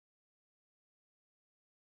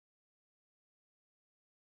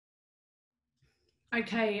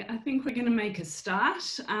Okay, I think we're going to make a start.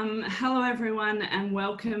 Hello everyone and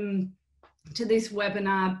welcome to this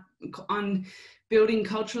webinar on building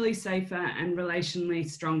culturally safer and relationally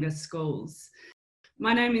stronger schools.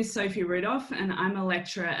 My name is Sophie Rudolph and I'm a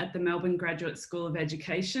lecturer at the Melbourne Graduate School of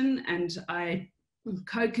Education, and I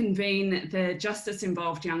co-convene the Justice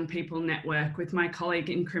Involved Young People Network with my colleague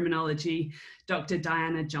in criminology, Dr.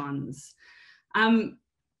 Diana Johns.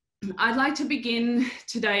 I'd like to begin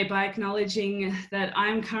today by acknowledging that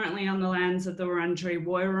I'm currently on the lands of the Wurundjeri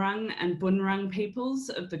Woiwurrung and Bunurong peoples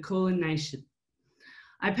of the Kulin Nation.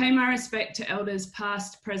 I pay my respect to elders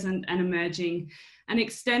past, present and emerging, and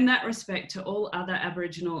extend that respect to all other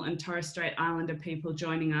Aboriginal and Torres Strait Islander people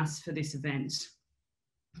joining us for this event.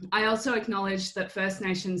 I also acknowledge that First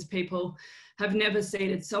Nations people have never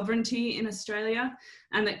ceded sovereignty in Australia,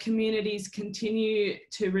 and that communities continue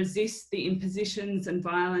to resist the impositions and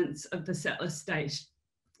violence of the settler state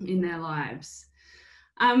in their lives.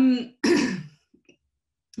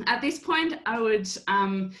 At this point, I would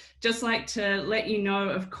just like to let you know,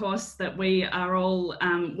 of course, that we are all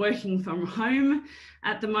working from home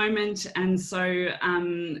at the moment, and so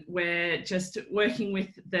we're just working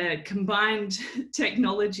with the combined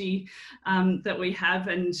technology that we have,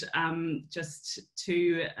 and just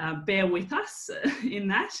to bear with us in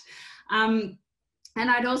that. And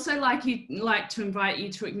I'd also like to invite you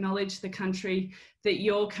to acknowledge the country that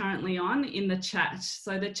you're currently on in the chat.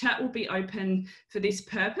 So the chat will be open for this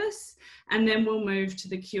purpose, and then we'll move to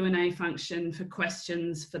the Q&A function for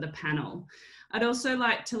questions for the panel. I'd also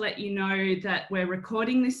like to let you know that we're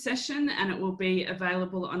recording this session and it will be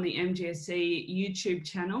available on the MGSE YouTube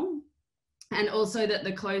channel, and also that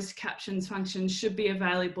the closed captions function should be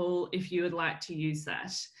available if you would like to use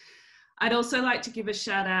that. I'd also like to give a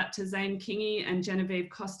shout out to Zane Kingy and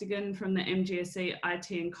Genevieve Costigan from the MGSE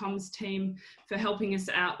IT and Comms team for helping us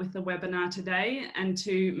out with the webinar today, and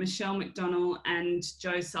to Michelle McDonnell and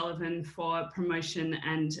Joe Sullivan for promotion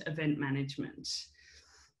and event management.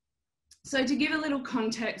 So to give a little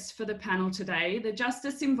context for the panel today, the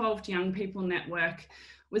Justice Involved Young People Network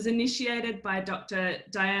was initiated by Dr.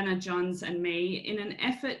 Diana Johns and me in an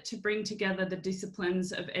effort to bring together the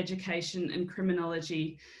disciplines of education and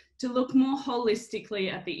criminology to look more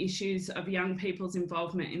holistically at the issues of young people's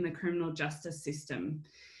involvement in the criminal justice system.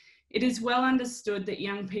 It is well understood that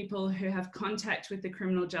young people who have contact with the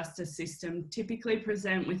criminal justice system typically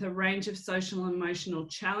present with a range of social and emotional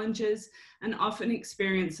challenges and often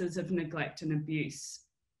experiences of neglect and abuse.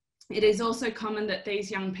 It is also common that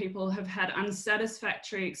these young people have had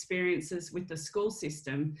unsatisfactory experiences with the school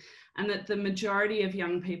system, and that the majority of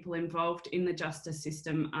young people involved in the justice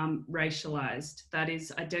system are racialised, that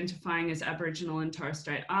is, identifying as Aboriginal and Torres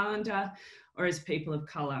Strait Islander or as people of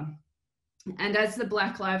colour. And as the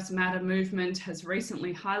Black Lives Matter movement has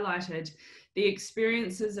recently highlighted, the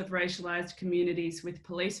experiences of racialised communities with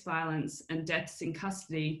police violence and deaths in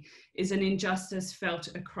custody is an injustice felt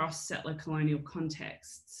across settler colonial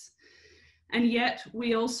contexts. And yet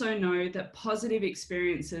we also know that positive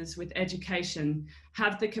experiences with education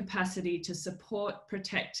have the capacity to support,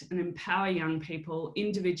 protect and empower young people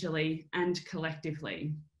individually and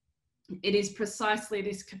collectively. It is precisely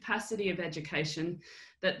this capacity of education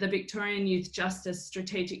that the Victorian Youth Justice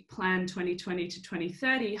Strategic Plan 2020 to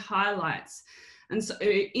 2030 highlights. And so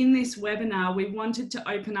in this webinar, we wanted to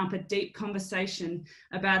open up a deep conversation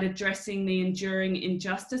about addressing the enduring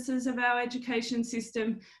injustices of our education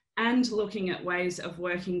system and looking at ways of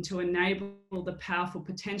working to enable the powerful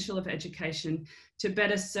potential of education to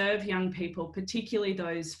better serve young people, particularly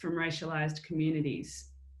those from racialised communities.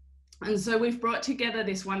 And so we've brought together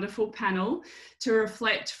this wonderful panel to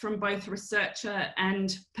reflect from both researcher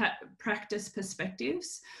and practice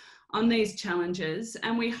perspectives on these challenges.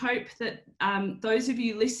 And we hope that those of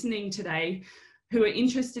you listening today who are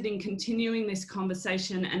interested in continuing this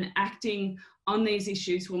conversation and acting on these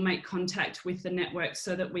issues will make contact with the network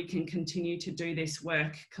so that we can continue to do this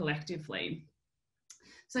work collectively.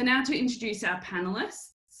 So now to introduce our panelists.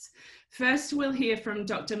 First, we'll hear from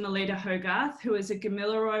Dr. Melitta Hogarth, who is a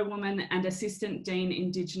Gamilaroi woman and Assistant Dean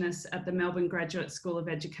Indigenous at the Melbourne Graduate School of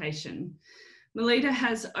Education. Melitta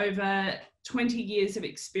has over 20 years of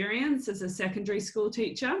experience as a secondary school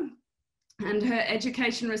teacher, and her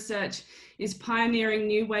education research is pioneering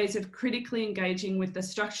new ways of critically engaging with the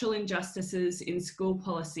structural injustices in school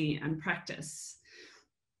policy and practice.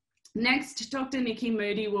 Next, Dr. Nikki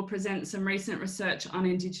Moodie will present some recent research on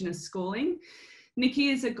Indigenous schooling. Nikki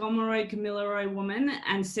is a Gomeroi Gamilaroi woman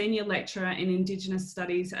and Senior Lecturer in Indigenous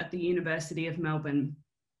Studies at the University of Melbourne.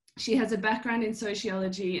 She has a background in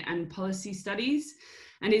sociology and policy studies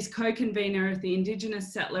and is co-convener of the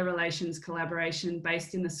Indigenous Settler Relations Collaboration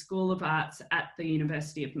based in the School of Arts at the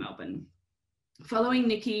University of Melbourne. Following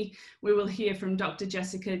Nikki, we will hear from Dr.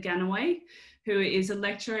 Jessica Gannaway, who is a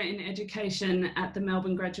lecturer in education at the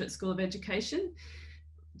Melbourne Graduate School of Education.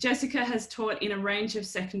 Jessica has taught in a range of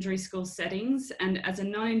secondary school settings, and as a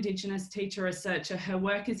non-Indigenous teacher researcher, her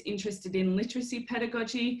work is interested in literacy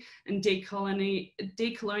pedagogy and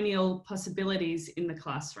decolonial possibilities in the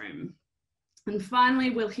classroom. And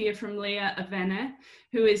finally, we'll hear from Leah Avene,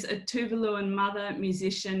 who is a Tuvaluan mother,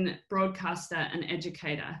 musician, broadcaster, and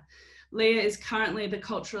educator. Leah is currently the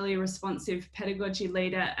culturally responsive pedagogy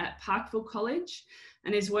leader at Parkville College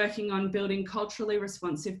and is working on building culturally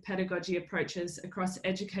responsive pedagogy approaches across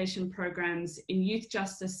education programs in youth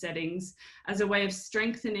justice settings as a way of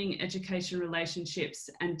strengthening education relationships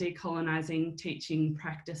and decolonising teaching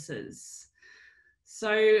practices.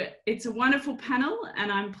 So it's a wonderful panel,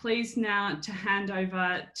 and I'm pleased now to hand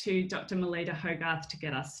over to Dr. Melitta Hogarth to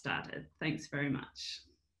get us started. Thanks very much.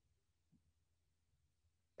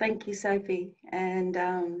 Thank you, Sophie, and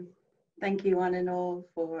thank you one and all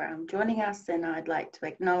for joining us. And I'd like to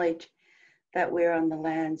acknowledge that we're on the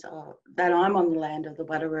lands of, that I'm on the land of the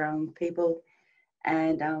Wadawurrung people,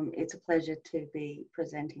 and it's a pleasure to be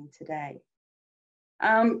presenting today.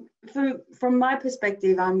 From my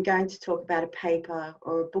perspective, I'm going to talk about a paper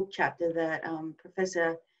or a book chapter that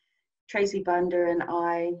Professor Tracy Bunder and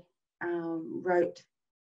I wrote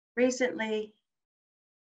recently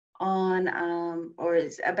on, or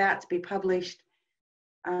is about to be published,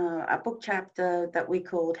 a book chapter that we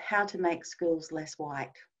called How to Make Schools Less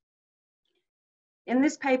White. In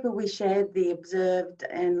this paper, we shared the observed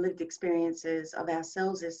and lived experiences of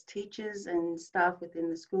ourselves as teachers and staff within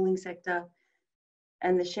the schooling sector,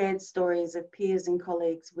 and the shared stories of peers and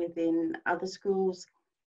colleagues within other schools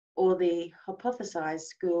or the hypothesized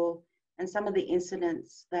school, and some of the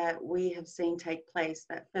incidents that we have seen take place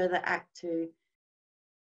that further act to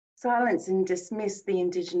silence and dismiss the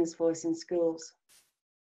Indigenous voice in schools.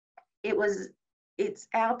 It's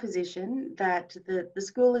our position that the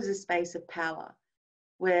school is a space of power,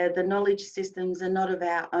 where the knowledge systems are not of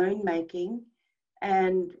our own making,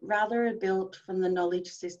 and rather are built from the knowledge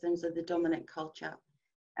systems of the dominant culture,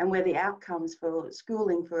 and where the outcomes for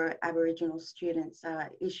schooling for Aboriginal students are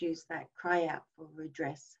issues that cry out for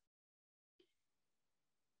redress.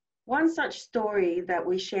 One such story that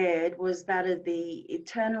we shared was that of the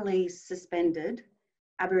eternally suspended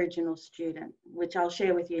Aboriginal student, which I'll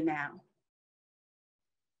share with you now.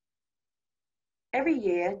 Every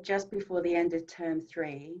year, just before the end of term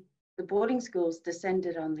 3, the boarding schools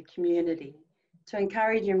descended on the community to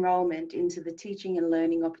encourage enrolment into the teaching and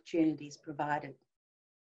learning opportunities provided.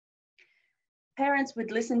 Parents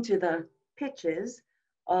would listen to the pitches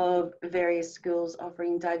of various schools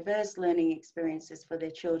offering diverse learning experiences for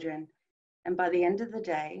their children. And by the end of the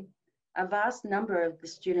day, a vast number of the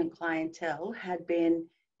student clientele had been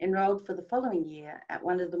enrolled for the following year at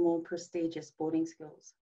one of the more prestigious boarding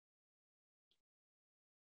schools.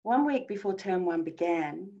 1 week before term 1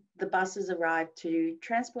 began, the buses arrived to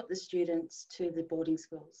transport the students to the boarding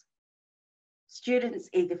schools. Students,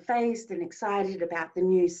 eager-faced and excited about the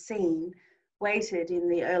new scene, waited in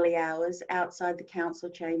the early hours outside the council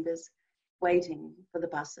chambers, waiting for the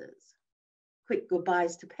buses. Quick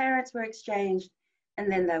goodbyes to parents were exchanged,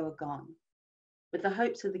 and then they were gone, with the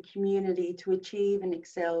hopes of the community to achieve and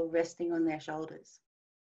excel resting on their shoulders.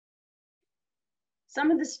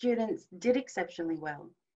 Some of the students did exceptionally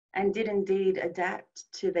well and did indeed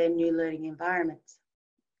adapt to their new learning environments.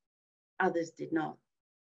 Others did not.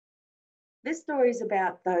 This story is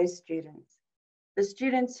about those students, the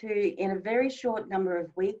students who in a very short number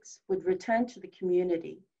of weeks would return to the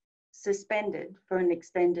community, suspended for an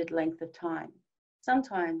extended length of time,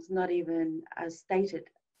 sometimes not even a stated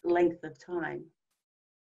length of time.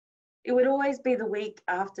 It would always be the week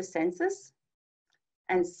after census,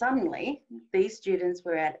 and suddenly these students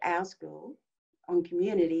were at our school on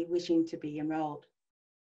community wishing to be enrolled.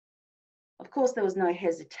 Of course, there was no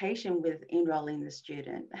hesitation with enrolling the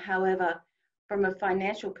student. However, from a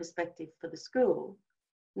financial perspective for the school,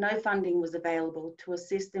 no funding was available to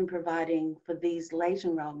assist in providing for these late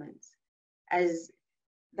enrolments, as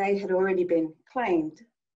they had already been claimed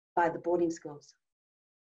by the boarding schools.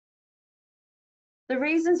 The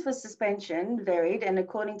reasons for suspension varied, and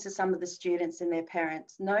according to some of the students and their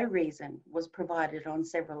parents, no reason was provided on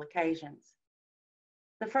several occasions.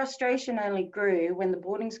 The frustration only grew when the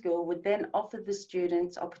boarding school would then offer the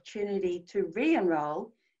students opportunity to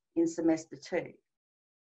re-enroll in semester 2.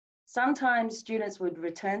 Sometimes students would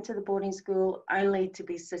return to the boarding school only to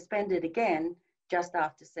be suspended again just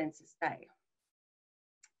after census day.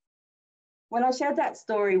 When I shared that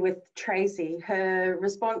story with Tracy, her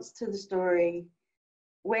response to the story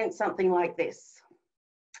went something like this.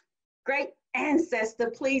 Great ancestor,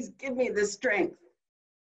 please give me the strength.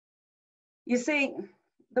 You see,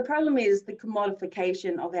 the problem is the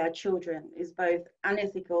commodification of our children is both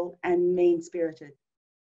unethical and mean-spirited.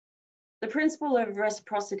 The principle of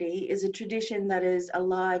reciprocity is a tradition that is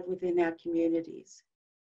alive within our communities.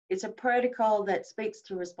 It's a protocol that speaks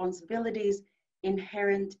to responsibilities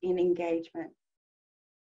inherent in engagement.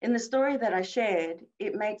 In the story that I shared,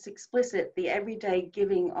 it makes explicit the everyday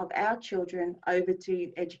giving of our children over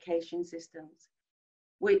to education systems,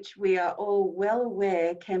 which we are all well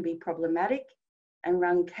aware can be problematic and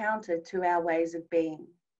run counter to our ways of being.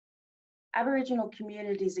 Aboriginal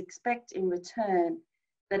communities expect in return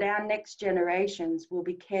that our next generations will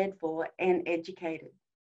be cared for and educated.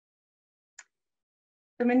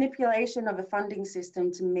 The manipulation of a funding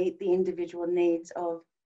system to meet the individual needs of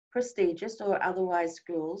prestigious or otherwise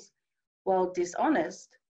schools, while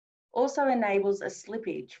dishonest, also enables a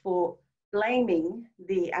slippage for blaming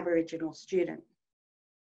the Aboriginal student.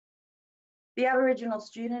 The errant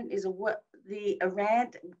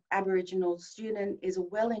Aboriginal student is a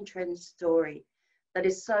well-entrenched story that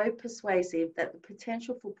is so persuasive that the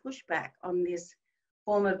potential for pushback on this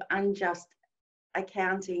form of unjust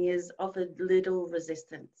accounting is offered little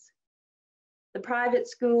resistance. The private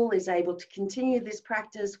school is able to continue this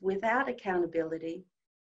practice without accountability,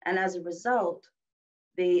 and as a result,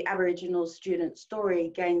 the Aboriginal student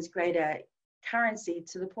story gains greater currency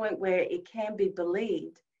to the point where it can be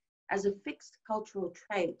believed as a fixed cultural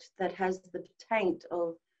trait that has the taint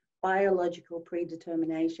of biological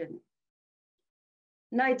predetermination.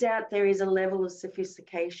 No doubt there is a level of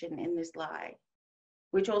sophistication in this lie,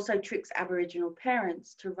 which also tricks Aboriginal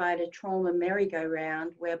parents to ride a trauma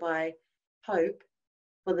merry-go-round whereby hope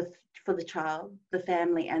for the child, the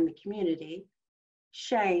family and the community,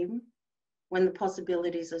 shame when the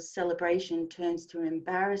possibilities of celebration turns to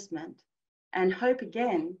embarrassment, and hope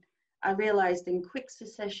again are realised in quick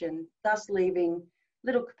succession, thus leaving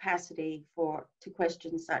little capacity to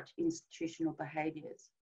question such institutional behaviours.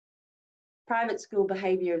 Private school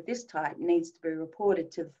behaviour of this type needs to be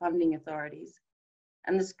reported to the funding authorities,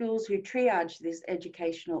 and the schools who triage this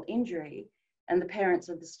educational injury and the parents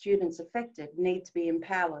of the students affected need to be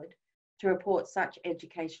empowered to report such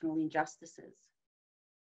educational injustices.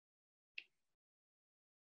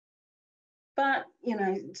 But, you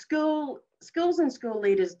know, schools and school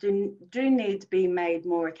leaders do need to be made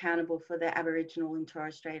more accountable for their Aboriginal and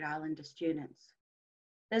Torres Strait Islander students.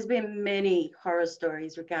 There's been many horror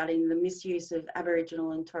stories regarding the misuse of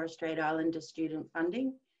Aboriginal and Torres Strait Islander student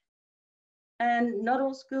funding, and not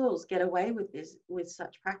all schools get away with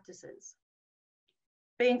such practices.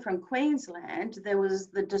 Being from Queensland, there was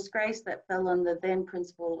the disgrace that fell on the then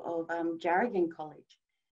principal of Jarragon College,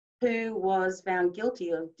 who was found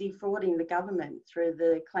guilty of defrauding the government through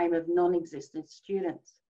the claim of non-existent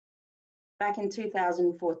students. Back in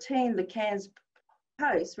 2014, the Cairns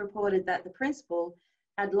Post reported that the principal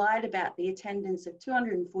had lied about the attendance of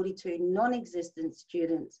 242 non-existent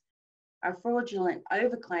students, a fraudulent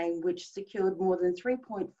overclaim which secured more than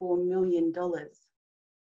 $3.4 million.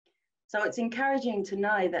 So it's encouraging to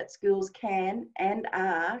know that schools can and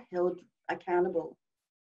are held accountable.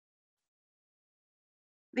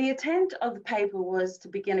 The intent of the paper was to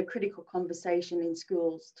begin a critical conversation in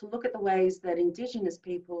schools to look at the ways that Indigenous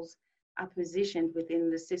peoples are positioned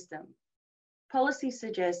within the system. Policy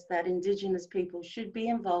suggests that Indigenous people should be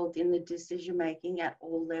involved in the decision-making at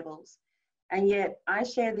all levels. And yet I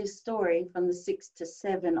share this story from the 6 to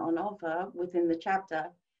 7 on offer within the chapter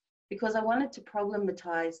because I wanted to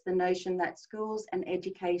problematize the notion that schools and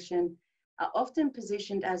education are often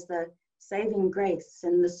positioned as the saving grace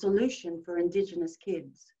and the solution for Indigenous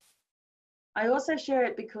kids. I also share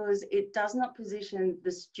it because it does not position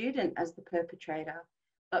the student as the perpetrator,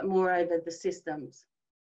 but moreover the systems.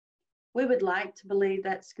 We would like to believe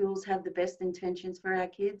that schools have the best intentions for our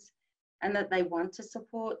kids and that they want to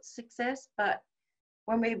support success, but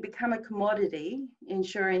when we become a commodity,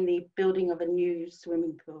 ensuring the building of a new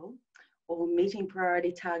swimming pool or meeting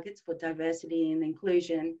priority targets for diversity and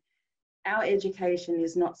inclusion, our education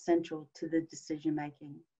is not central to the decision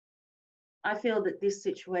making. I feel that this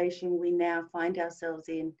situation we now find ourselves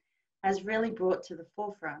in has really brought to the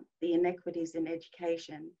forefront the inequities in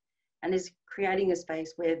education and is creating a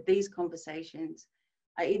space where these conversations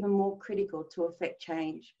are even more critical to affect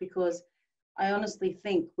change, because I honestly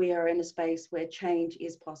think we are in a space where change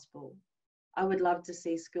is possible. I would love to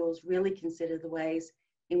see schools really consider the ways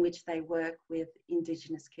in which they work with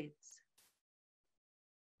Indigenous kids.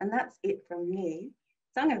 And that's it from me.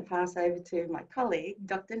 So I'm going to pass over to my colleague,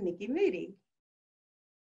 Dr. Nikki Moodie.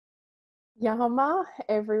 Yama,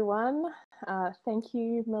 everyone. Thank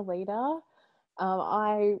you, Melitta.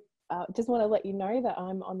 I just want to let you know that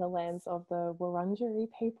I'm on the lands of the Wurundjeri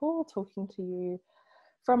people, talking to you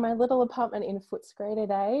from my little apartment in Footscray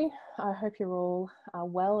today. I hope you're all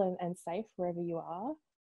well and safe wherever you are.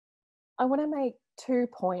 I want to make 2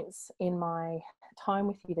 points in my time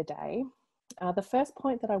with you today. The first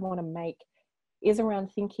point that I want to make is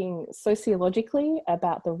around thinking sociologically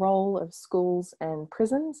about the role of schools and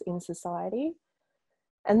prisons in society.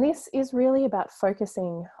 And this is really about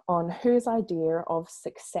focusing on whose idea of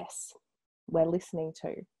success we're listening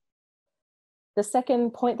to. The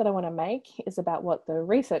second point that I want to make is about what the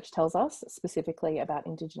research tells us specifically about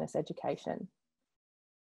Indigenous education.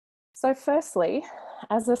 So firstly,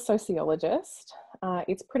 as a sociologist,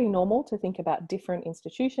 it's pretty normal to think about different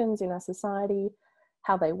institutions in our society,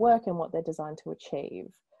 how they work and what they're designed to achieve.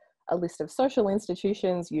 A list of social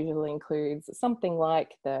institutions usually includes something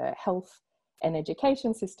like the health and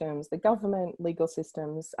education systems, the government, legal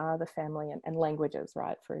systems, the family and languages,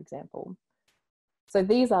 right, for example. So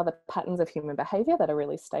these are the patterns of human behaviour that are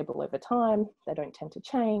really stable over time, they don't tend to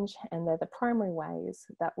change, and they're the primary ways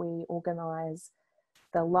that we organise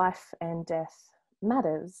the life and death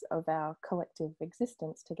matters of our collective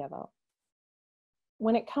existence together.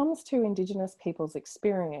 When it comes to Indigenous people's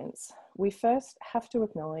experience, we first have to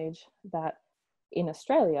acknowledge that in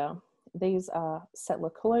Australia, these are settler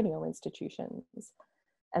colonial institutions.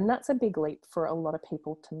 And that's a big leap for a lot of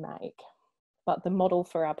people to make. But the model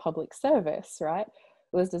for our public service, right,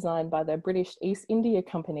 was designed by the British East India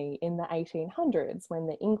Company in the 1800s when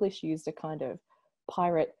the English used a kind of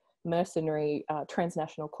pirate mercenary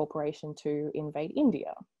transnational corporation to invade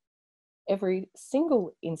India. Every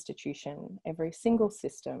single institution, every single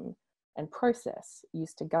system and process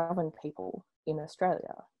used to govern people in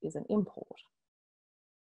Australia is an import.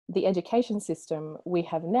 The education system we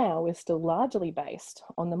have now is still largely based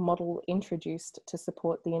on the model introduced to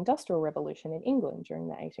support the Industrial Revolution in England during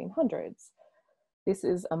the 1800s. This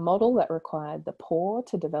is a model that required the poor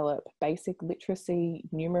to develop basic literacy,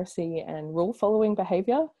 numeracy, and rule-following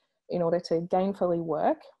behaviour in order to gainfully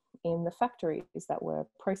work in the factories that were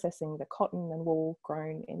processing the cotton and wool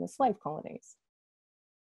grown in the slave colonies.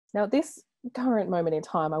 Now, at this current moment in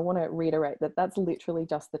time, I want to reiterate that that's literally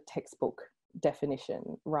just the textbook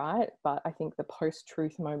definition, right? But I think the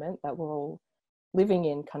post-truth moment that we're all living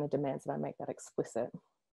in kind of demands that I make that explicit.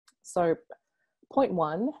 So point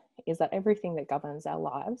one is that everything that governs our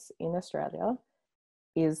lives in Australia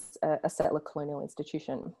is a settler colonial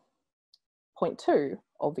institution. Point two,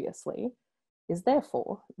 obviously, is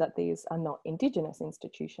therefore that these are not Indigenous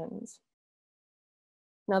institutions.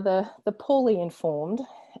 Now, the poorly informed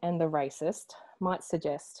and the racist might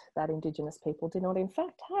suggest that Indigenous people do not in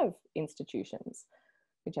fact have institutions,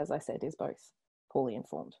 which, as I said, is both poorly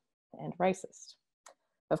informed and racist.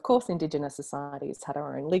 Of course, Indigenous societies had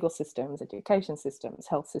our own legal systems, education systems,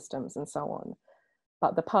 health systems, and so on.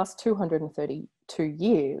 But the past 232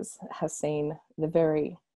 years has seen the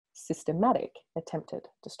very systematic attempted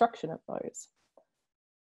destruction of those.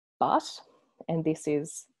 But, and this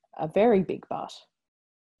is a very big but,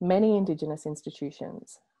 many Indigenous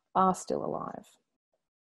institutions are still alive.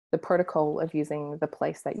 The protocol of using the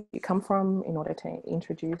place that you come from in order to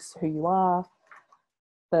introduce who you are,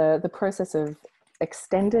 the process of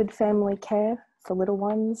extended family care for little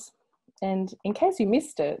ones, and in case you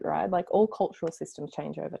missed it, right, like all cultural systems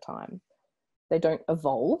change over time. They don't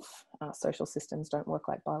evolve. Social systems don't work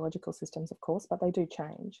like biological systems, of course, but they do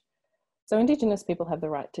change. So Indigenous people have the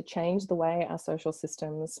right to change the way our social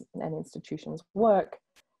systems and institutions work.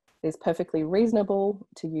 It's perfectly reasonable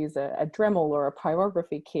to use a Dremel or a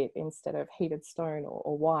pyrography kit instead of heated stone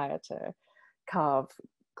or wire to carve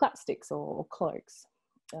clapsticks or cloaks.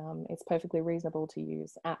 It's perfectly reasonable to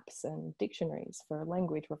use apps and dictionaries for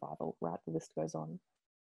language revival, right? The list goes on.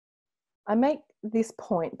 I make this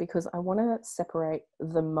point because I want to separate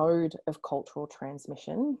the mode of cultural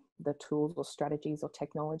transmission, the tools or strategies or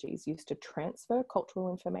technologies used to transfer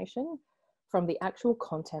cultural information, from the actual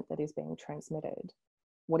content that is being transmitted.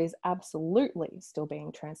 What is absolutely still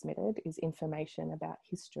being transmitted is information about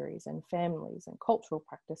histories and families and cultural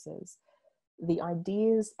practices, the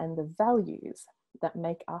ideas and the values that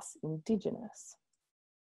make us Indigenous.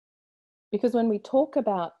 Because when we talk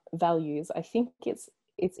about values, I think it's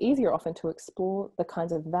easier often to explore the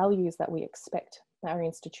kinds of values that we expect our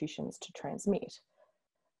institutions to transmit.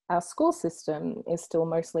 Our school system is still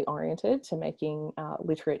mostly oriented to making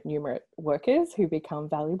literate, numerate workers who become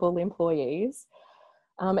valuable employees.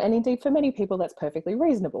 And indeed, for many people, that's perfectly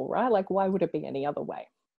reasonable, right? Like, why would it be any other way?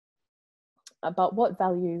 But what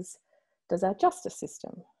values does our justice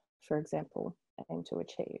system, for example, aim to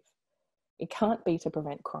achieve? It can't be to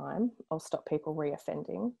prevent crime or stop people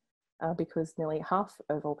reoffending, because nearly half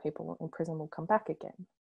of all people in prison will come back again.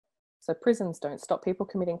 So prisons don't stop people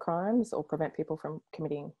committing crimes or prevent people from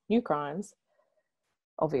committing new crimes,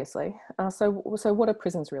 obviously. So what are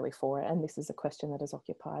prisons really for? And this is a question that has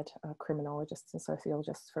occupied criminologists and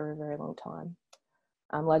sociologists for a very long time.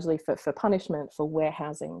 Largely for punishment, for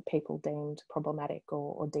warehousing people deemed problematic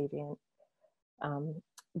or deviant.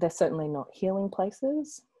 They're certainly not healing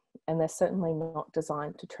places, and they're certainly not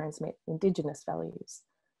designed to transmit Indigenous values.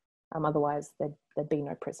 Otherwise, there'd be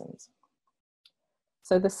no prisons.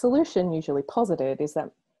 So the solution usually posited is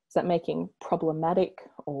that making problematic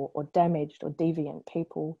or damaged or deviant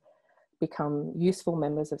people become useful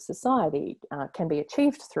members of society can be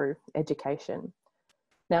achieved through education.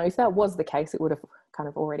 Now, if that was the case, it would have kind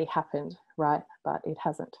of already happened, right? But it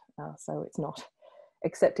hasn't, so it's not,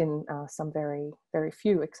 except in some very, very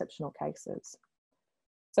few exceptional cases.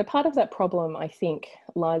 So part of that problem, I think,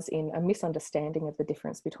 lies in a misunderstanding of the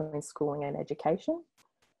difference between schooling and education.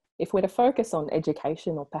 If we're to focus on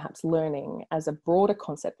education or perhaps learning as a broader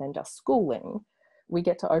concept than just schooling, we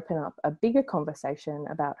get to open up a bigger conversation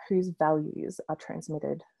about whose values are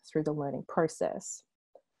transmitted through the learning process.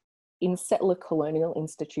 In settler colonial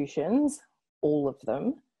institutions, all of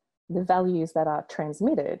them, the values that are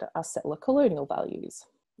transmitted are settler colonial values,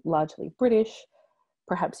 largely British,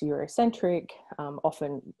 perhaps Eurocentric,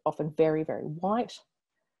 often very, very white.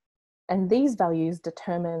 And these values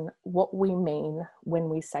determine what we mean when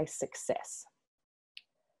we say success.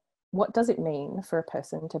 What does it mean for a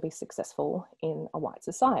person to be successful in a white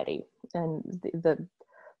society? And the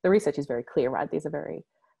research is very clear, right? These are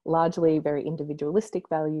largely very individualistic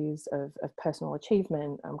values of personal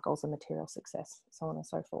achievement, goals of material success, so on and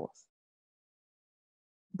so forth.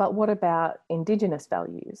 But what about Indigenous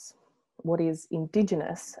values? What is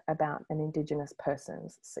Indigenous about an Indigenous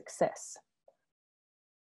person's success?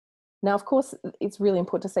 Now, of course, it's really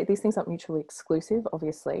important to say these things aren't mutually exclusive,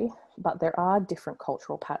 obviously, but there are different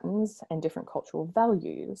cultural patterns and different cultural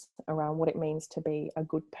values around what it means to be a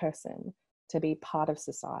good person, to be part of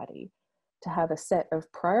society, to have a set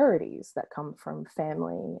of priorities that come from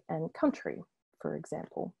family and country, for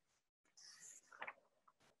example.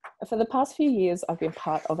 For the past few years, I've been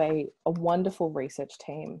part of a wonderful research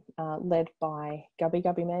team led by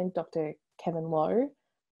Gubby Man, Dr. Kevin Lowe,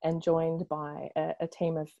 and joined by a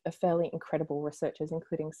team of fairly incredible researchers,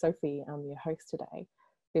 including Sophie, your host today.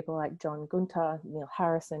 People like John Gunter, Neil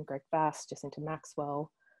Harrison, Greg Bass, Jacinta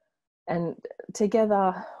Maxwell. And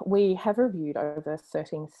together we have reviewed over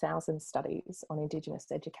 13,000 studies on Indigenous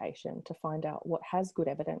education to find out what has good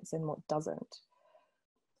evidence and what doesn't.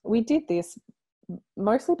 We did this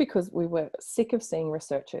mostly because we were sick of seeing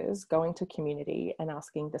researchers going to community and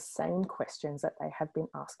asking the same questions that they have been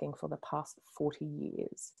asking for the past 40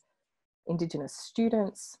 years. Indigenous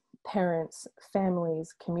students, parents,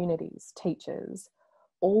 families, communities, teachers,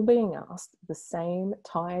 all being asked the same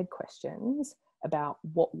tired questions about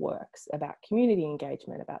what works, about community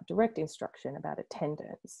engagement, about direct instruction, about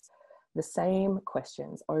attendance. The same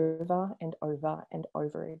questions over and over and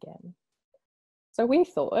over again. So we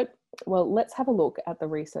thought, well, let's have a look at the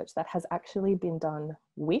research that has actually been done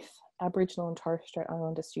with Aboriginal and Torres Strait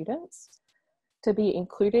Islander students. To be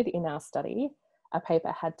included in our study, a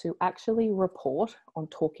paper had to actually report on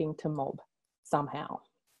talking to mob somehow.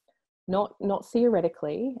 Not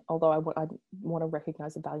theoretically, although I want to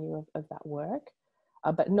recognise the value of that work,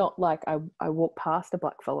 but not like I walked past a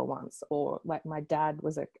blackfella once, or like my dad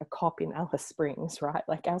was a cop in Alice Springs, right?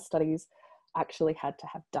 Like our studies actually had to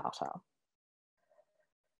have data.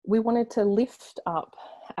 We wanted to lift up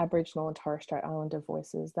Aboriginal and Torres Strait Islander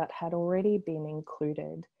voices that had already been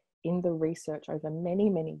included in the research over many,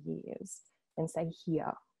 many years and say,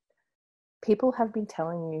 here, people have been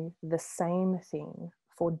telling you the same thing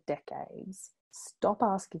for decades. Stop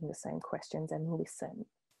asking the same questions and listen.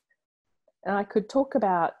 And I could talk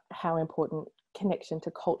about how important connection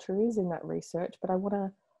to culture is in that research, but I want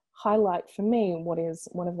to highlight for me what is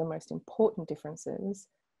one of the most important differences,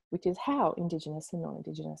 which is how Indigenous and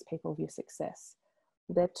non-Indigenous people view success.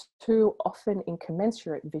 They're two often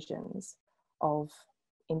incommensurate visions of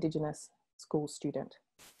Indigenous school student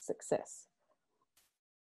success.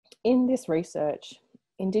 In this research,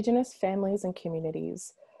 Indigenous families and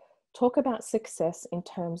communities talk about success in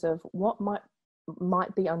terms of what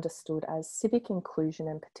might be understood as civic inclusion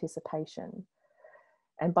and participation.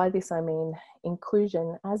 And by this I mean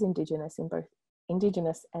inclusion as Indigenous in both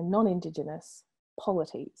Indigenous and non-Indigenous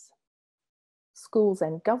polities. Schools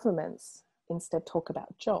and governments instead talk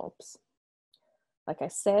about jobs. Like I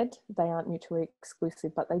said, they aren't mutually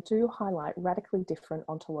exclusive, but they do highlight radically different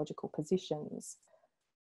ontological positions.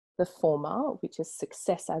 The former, which is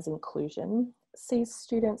success as inclusion, sees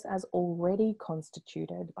students as already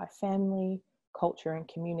constituted by family, culture and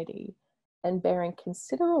community, and bearing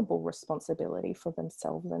considerable responsibility for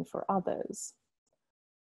themselves and for others.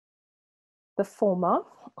 The former,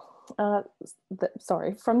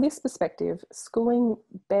 from this perspective, schooling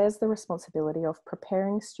bears the responsibility of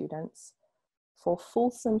preparing students for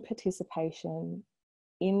fulsome participation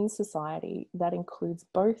in society that includes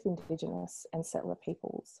both Indigenous and settler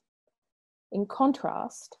peoples. In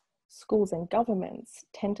contrast, schools and governments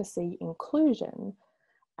tend to see inclusion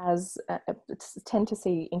in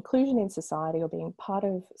society or being part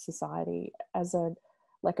of society as a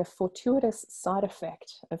fortuitous side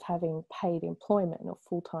effect of having paid employment or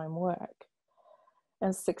full-time work.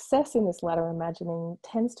 And success in this latter imagining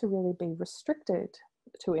tends to really be restricted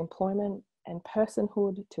to employment and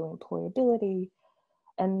personhood, to employability,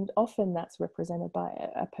 and often that's represented by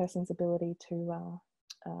a person's ability to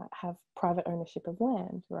have private ownership of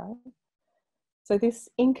land, right? So this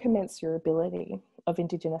incommensurability of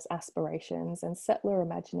Indigenous aspirations and settler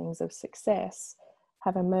imaginings of success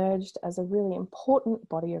have emerged as a really important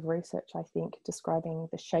body of research, I think, describing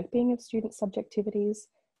the shaping of student subjectivities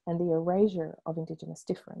and the erasure of Indigenous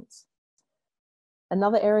difference.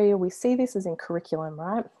 Another area we see this is in curriculum,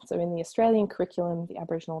 right? So in the Australian curriculum, the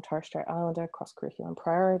Aboriginal and Torres Strait Islander cross-curriculum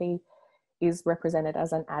priority is represented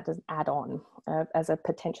as an add-on, as a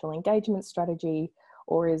potential engagement strategy,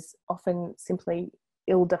 or is often simply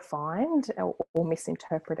ill-defined or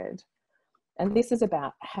misinterpreted. And this is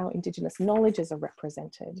about how Indigenous knowledges are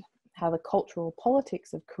represented, how the cultural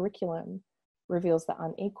politics of curriculum reveals the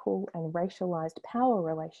unequal and racialised power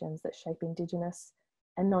relations that shape Indigenous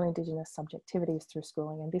and non-Indigenous subjectivities through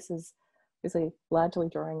schooling. And this is obviously largely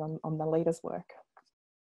drawing on Melitta's work.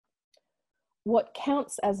 What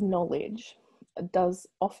counts as knowledge does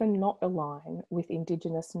often not align with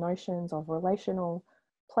Indigenous notions of relational,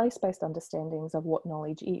 place-based understandings of what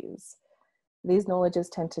knowledge is. These knowledges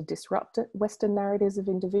tend to disrupt Western narratives of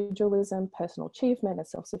individualism, personal achievement and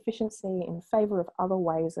self-sufficiency in favour of other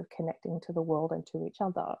ways of connecting to the world and to each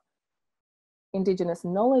other. Indigenous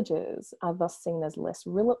knowledges are thus seen as less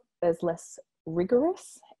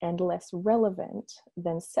rigorous and less relevant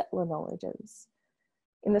than settler knowledges.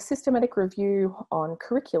 In the systematic review on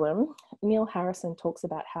curriculum, Neil Harrison talks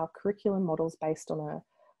about how curriculum models based on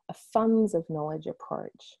a funds of knowledge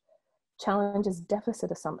approach challenges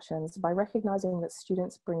deficit assumptions by recognising that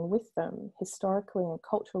students bring with them historically and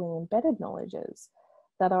culturally embedded knowledges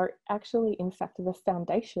that are actually, in fact, the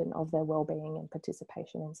foundation of their well-being and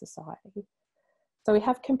participation in society. So we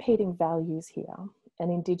have competing values here,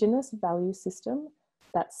 an Indigenous value system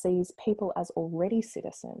that sees people as already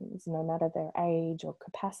citizens, no matter their age or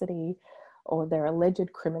capacity or their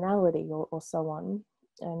alleged criminality or so on,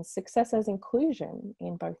 and success as inclusion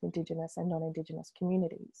in both Indigenous and non-Indigenous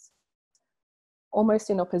communities. Almost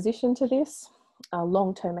in opposition to this are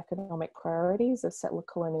long-term economic priorities of settler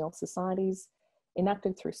colonial societies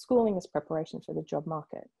enacted through schooling as preparation for the job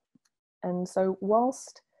market. And so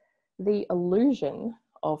whilst the illusion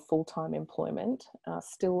of full-time employment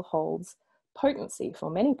still holds potency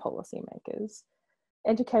for many policymakers,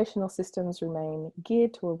 educational systems remain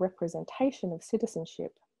geared to a representation of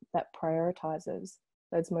citizenship that prioritises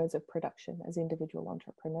those modes of production as individual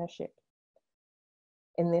entrepreneurship.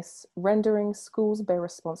 In this rendering, schools bear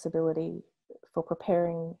responsibility for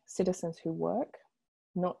preparing citizens who work,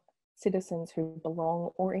 not citizens who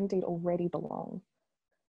belong or indeed already belong.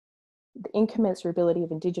 The incommensurability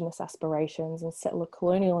of Indigenous aspirations and settler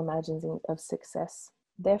colonial imagining of success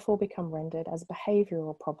therefore become rendered as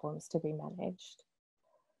behavioural problems to be managed.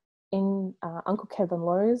 In Uncle Kevin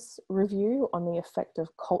Lowe's review on the effect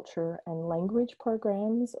of culture and language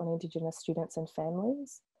programs on Indigenous students and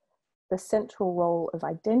families, the central role of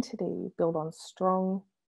identity built on strong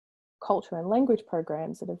culture and language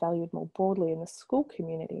programs that are valued more broadly in the school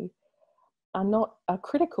community are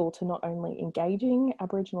critical to not only engaging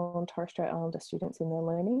Aboriginal and Torres Strait Islander students in their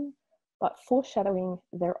learning, but foreshadowing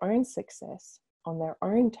their own success on their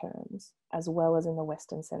own terms, as well as in the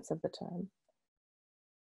Western sense of the term.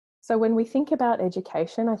 So when we think about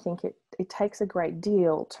education, I think it takes a great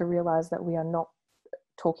deal to realise that we are not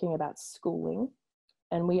talking about schooling,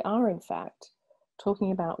 and we are in fact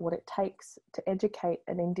talking about what it takes to educate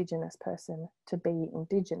an Indigenous person to be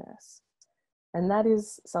Indigenous. And that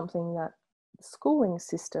is something that schooling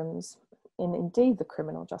systems, and indeed the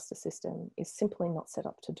criminal justice system, is simply not set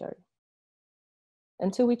up to do.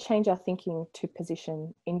 Until we change our thinking to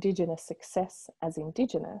position Indigenous success as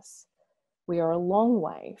Indigenous, we are a long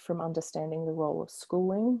way from understanding the role of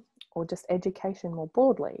schooling or just education more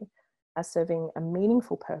broadly as serving a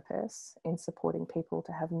meaningful purpose in supporting people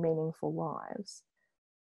to have meaningful lives.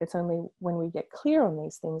 It's only when we get clear on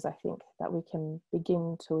these things, I think, that we can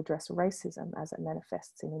begin to address racism as it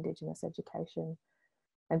manifests in Indigenous education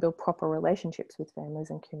and build proper relationships with families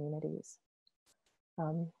and communities.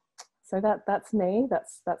 So that's me.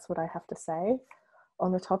 That's what I have to say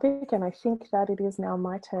on the topic. And I think that it is now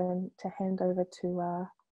my turn to hand over to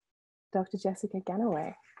Dr. Jessica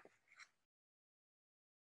Gannaway.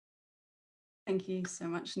 Thank you so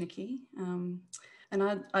much, Nikki.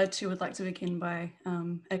 And I too would like to begin by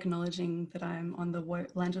acknowledging that I'm on the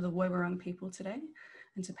land of the Woiwurrung people today,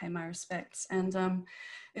 and to pay my respects. And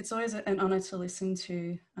it's always an honour to listen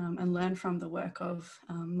to and learn from the work of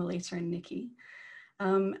Melitta and Nikki.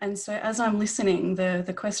 And so as I'm listening,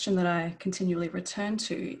 the question that I continually return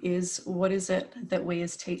to is, what is it that we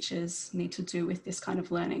as teachers need to do with this kind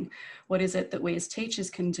of learning? What is it that we as teachers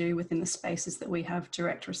can do within the spaces that we have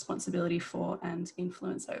direct responsibility for and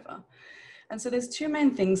influence over? And so there's two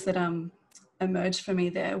main things that emerged for me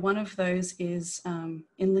there. One of those is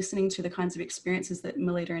in listening to the kinds of experiences that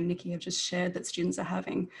Melitta and Nikki have just shared that students are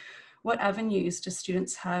having. What avenues do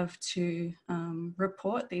students have to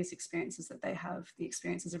report these experiences that they have, the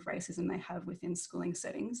experiences of racism they have within schooling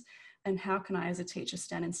settings? And how can I as a teacher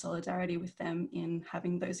stand in solidarity with them in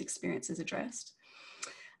having those experiences addressed?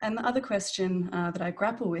 And the other question that I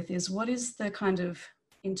grapple with is, what is the kind of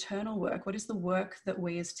internal work? What is the work that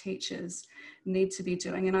we as teachers need to be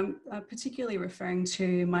doing? And I'm particularly referring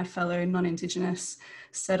to my fellow non-Indigenous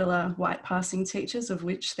settler white passing teachers, of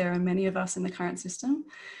which there are many of us in the current system.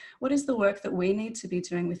 What is the work that we need to be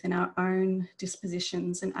doing within our own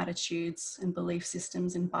dispositions and attitudes and belief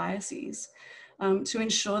systems and biases to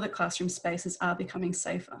ensure that classroom spaces are becoming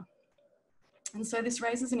safer? And so this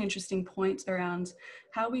raises an interesting point around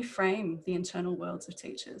how we frame the internal worlds of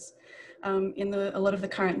teachers. In a lot of the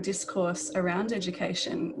current discourse around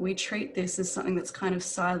education, we treat this as something that's kind of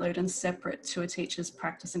siloed and separate to a teacher's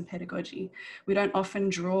practice and pedagogy. We don't often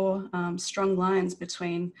draw strong lines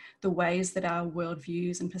between the ways that our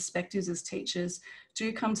worldviews and perspectives as teachers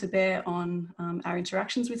do come to bear on our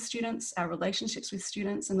interactions with students, our relationships with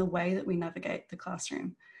students, and the way that we navigate the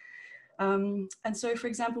classroom. And so, for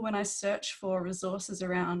example, when I search for resources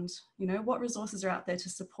around, what resources are out there to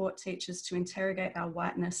support teachers to interrogate our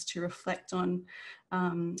whiteness, to reflect on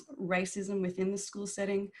racism within the school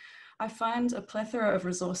setting, I find a plethora of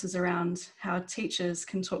resources around how teachers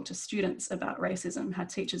can talk to students about racism, how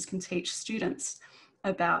teachers can teach students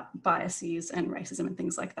about biases and racism and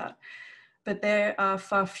things like that. But there are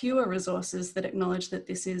far fewer resources that acknowledge that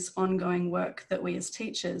this is ongoing work that we as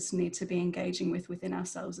teachers need to be engaging with within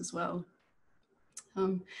ourselves as well.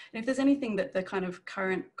 And if there's anything that the kind of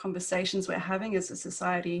current conversations we're having as a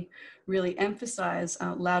society really emphasize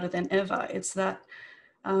louder than ever, it's that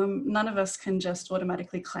none of us can just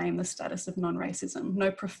automatically claim the status of non-racism. No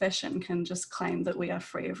profession can just claim that we are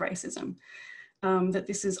free of racism. That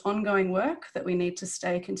this is ongoing work that we need to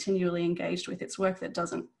stay continually engaged with. It's work that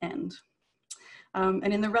doesn't end.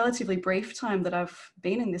 And in the relatively brief time that I've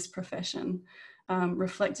been in this profession,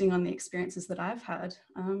 reflecting on the experiences that I've had,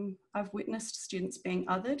 I've witnessed students being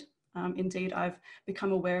othered. Indeed, I've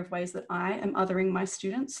become aware of ways that I am othering my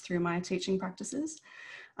students through my teaching practices.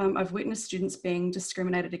 I've witnessed students being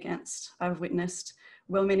discriminated against. I've witnessed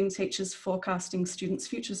well-meaning teachers forecasting students'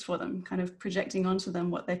 futures for them, kind of projecting onto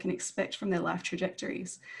them what they can expect from their life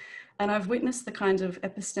trajectories. And I've witnessed the kind of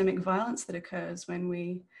epistemic violence that occurs when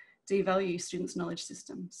we devalue students' knowledge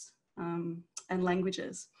systems and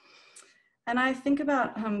languages. And I think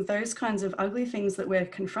about those kinds of ugly things that we're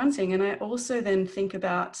confronting. And I also then think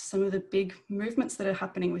about some of the big movements that are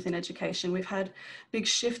happening within education. We've had big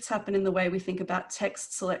shifts happen in the way we think about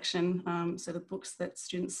text selection. So the books that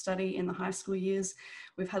students study in the high school years.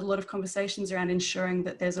 We've had a lot of conversations around ensuring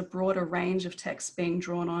that there's a broader range of texts being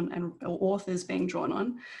drawn on and authors being drawn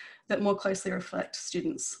on that more closely reflect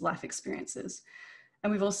students' life experiences.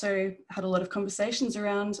 And we've also had a lot of conversations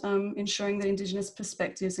around ensuring that Indigenous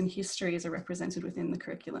perspectives and histories are represented within the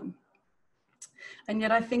curriculum. And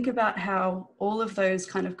yet I think about how all of those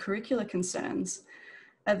kind of curricular concerns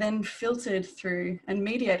are then filtered through and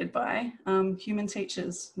mediated by human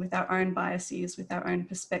teachers with our own biases, with our own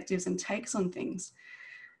perspectives and takes on things.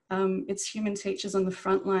 It's human teachers on the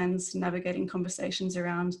front lines navigating conversations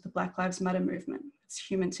around the Black Lives Matter movement. It's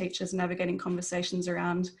human teachers navigating conversations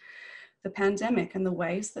around the pandemic and the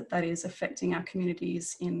ways that that is affecting our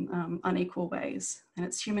communities in unequal ways. And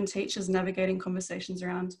it's human teachers navigating conversations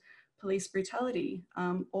around police brutality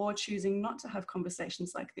or choosing not to have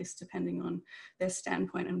conversations like this depending on their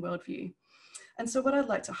standpoint and worldview. And so what I'd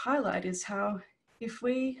like to highlight is how if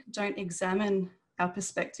we don't examine our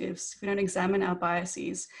perspectives, if we don't examine our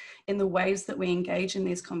biases in the ways that we engage in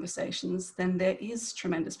these conversations, then there is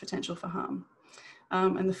tremendous potential for harm.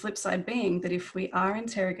 And the flip side being that if we are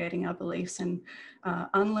interrogating our beliefs and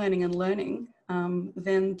unlearning and learning,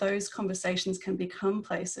 then those conversations can become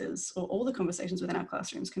places, or all the conversations within our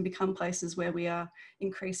classrooms can become places where we are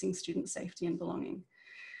increasing student safety and belonging.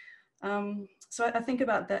 So I think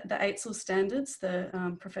about the AITSL standards,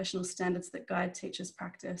 the professional standards that guide teachers'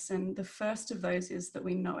 practice. And the first of those is that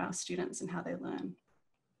we know our students and how they learn.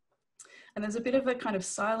 And there's a bit of a kind of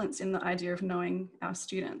silence in the idea of knowing our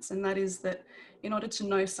students. And that is that in order to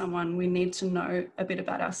know someone, we need to know a bit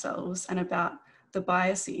about ourselves and about the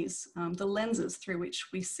biases, the lenses through which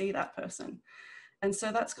we see that person. And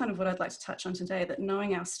so that's kind of what I'd like to touch on today, that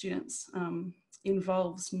knowing our students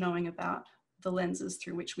involves knowing about the lenses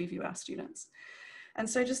through which we view our students. And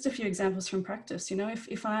so just a few examples from practice, you know,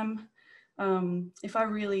 if I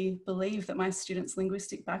really believe that my students'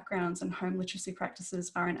 linguistic backgrounds and home literacy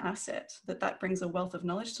practices are an asset, that brings a wealth of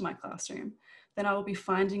knowledge to my classroom, then I will be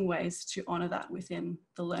finding ways to honour that within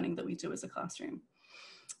the learning that we do as a classroom.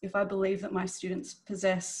 If I believe that my students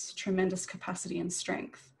possess tremendous capacity and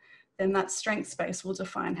strength, then that strength space will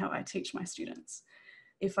define how I teach my students.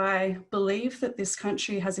 If I believe that this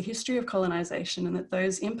country has a history of colonisation and that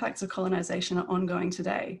those impacts of colonisation are ongoing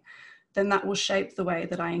today, then that will shape the way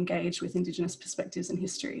that I engage with Indigenous perspectives and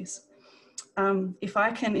histories. If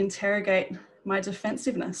I can interrogate my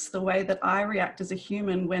defensiveness, the way that I react as a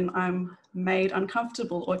human when I'm made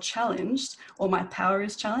uncomfortable or challenged, or my power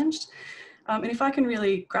is challenged, and if I can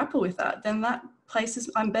really grapple with that, then that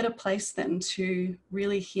I'm better placed then to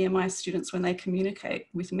really hear my students when they communicate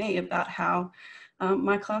with me about how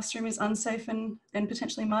my classroom is unsafe and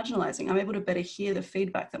potentially marginalising. I'm able to better hear the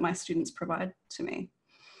feedback that my students provide to me.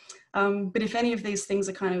 But if any of these things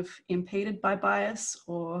are kind of impeded by bias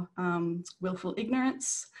or willful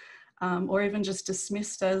ignorance, or even just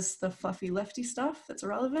dismissed as the fluffy lefty stuff that's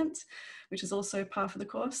irrelevant, which is also part of the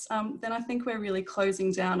course, then I think we're really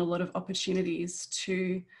closing down a lot of opportunities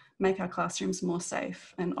to make our classrooms more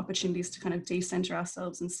safe and opportunities to kind of decenter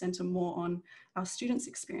ourselves and center more on our students'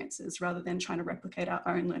 experiences rather than trying to replicate our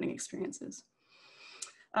own learning experiences.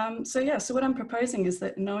 So what I'm proposing is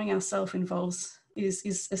that knowing ourselves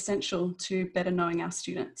is essential to better knowing our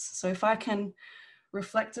students. So if I can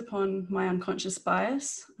reflect upon my unconscious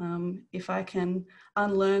bias, if I can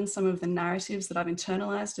unlearn some of the narratives that I've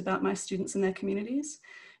internalized about my students and their communities,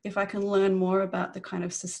 if I can learn more about the kind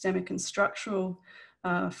of systemic and structural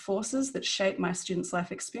forces that shape my students'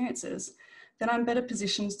 life experiences, then I'm better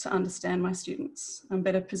positioned to understand my students. I'm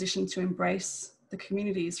better positioned to embrace the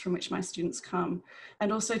communities from which my students come,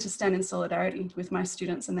 and also to stand in solidarity with my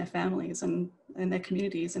students and their families and their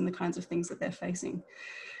communities and the kinds of things that they're facing.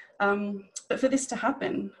 But for this to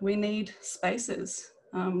happen, we need spaces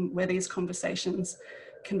where these conversations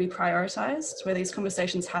can be prioritised, where these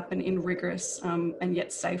conversations happen in rigorous and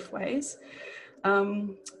yet safe ways.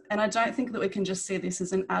 And I don't think that we can just see this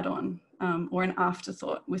as an add-on or an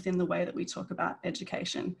afterthought within the way that we talk about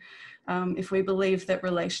education. If we believe that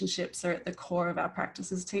relationships are at the core of our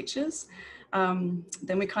practice as teachers,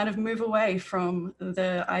 then we kind of move away from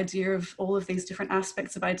the idea of all of these different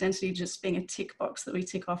aspects of identity just being a tick box that we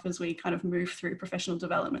tick off as we kind of move through professional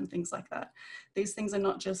development, things like that. These things are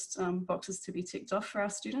not just boxes to be ticked off for our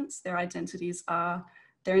students. Their identities are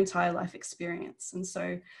their entire life experience. And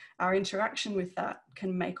so our interaction with that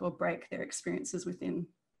can make or break their experiences within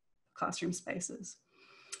classroom spaces.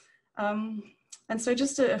 And so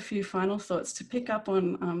just a few final thoughts to pick up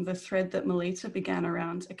on the thread that Melitta began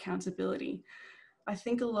around accountability. I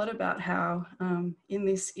think a lot about how in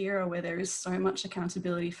this era where there is so much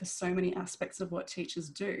accountability for so many aspects of what teachers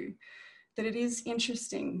do, that it is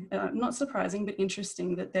interesting, not surprising, but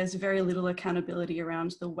interesting that there's very little accountability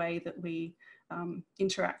around the way that we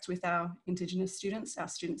interact with our Indigenous students, our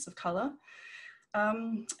students of colour.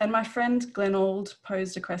 And my friend Glenn Auld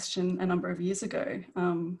posed a question a number of years ago,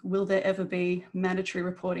 will there ever be mandatory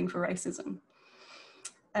reporting for racism?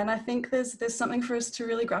 And I think there's something for us to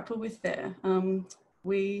really grapple with there.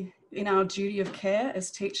 We, in our duty of care as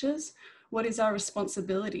teachers, what is our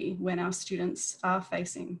responsibility when our students are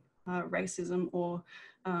facing racism or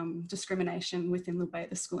discrimination within the way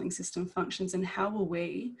the schooling system functions, and how will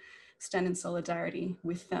we stand in solidarity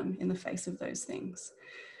with them in the face of those things?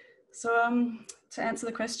 So to answer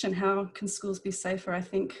the question, how can schools be safer? I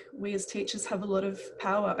think we as teachers have a lot of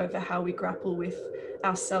power over how we grapple with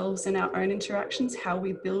ourselves and our own interactions, how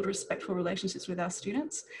we build respectful relationships with our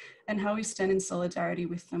students, and how we stand in solidarity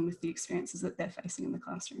with them with the experiences that they're facing in the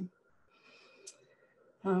classroom.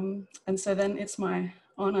 And so then it's my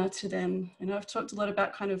honour to then, I've talked a lot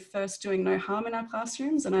about kind of first doing no harm in our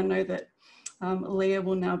classrooms, and I know that Leah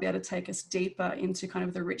will now be able to take us deeper into kind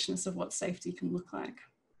of the richness of what safety can look like.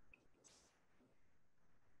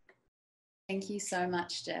 Thank you so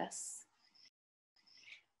much, Jess.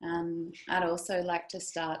 I'd also like to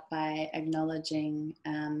start by acknowledging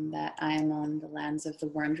that I am on the lands of the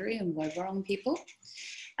Wurundjeri and Woiwurrung people.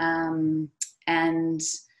 And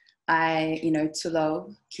I,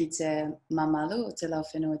 tulo ki te mamalu o te lau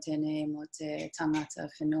whenua tēnei mo te tangata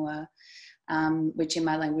whenua, which in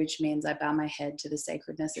my language means I bow my head to the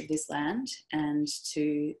sacredness of this land and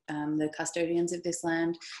to the custodians of this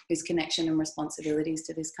land whose connection and responsibilities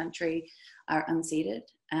to this country are unceded.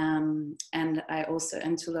 And I also,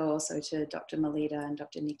 and tulo also to Dr. Melitta and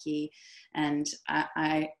Dr. Nikki. And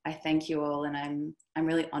I thank you all, and I'm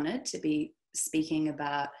really honoured to be speaking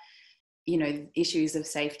about issues of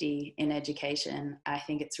safety in education. I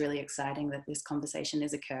think it's really exciting that this conversation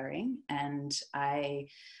is occurring, and I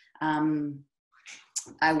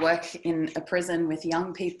work in a prison with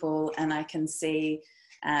young people, and I can see,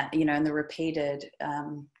 in the repeated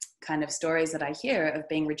kind of stories that I hear of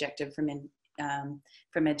being rejected from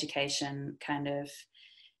education, kind of,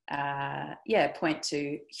 point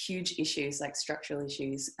to huge issues like structural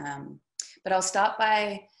issues. But I'll start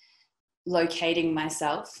by locating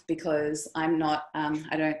myself, because I'm not,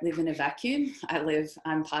 I don't live in a vacuum.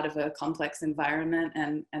 I'm part of a complex environment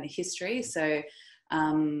and a history. So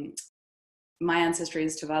my ancestry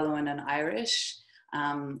is Tuvaluan and Irish.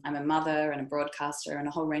 I'm a mother and a broadcaster and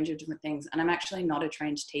a whole range of different things. And I'm actually not a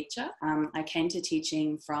trained teacher. I came to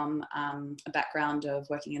teaching from a background of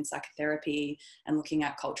working in psychotherapy and looking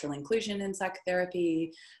at cultural inclusion in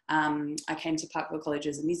psychotherapy. I came to Parkville College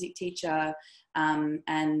as a music teacher.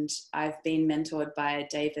 And I've been mentored by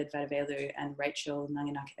David Vadavelu and Rachel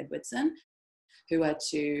Nanginaka-Edwardson, who are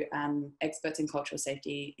two experts in cultural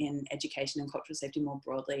safety in education and cultural safety more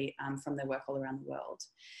broadly from their work all around the world.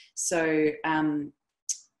 So I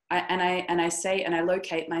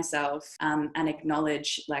locate myself and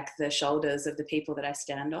acknowledge like the shoulders of the people that I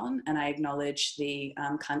stand on, and I acknowledge the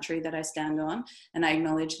country that I stand on, and I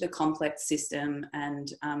acknowledge the complex system and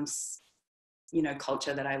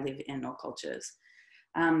culture that I live in, or cultures.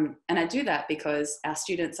 And I do that because our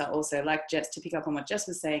students are also, like Jess, to pick up on what Jess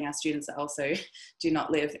was saying, our students are also do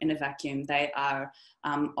not live in a vacuum. They are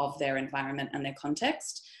of their environment and their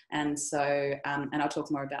context. And so, and I'll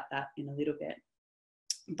talk more about that in a little bit.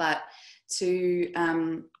 But to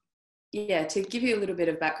give you a little bit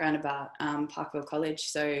of background about Parkville College.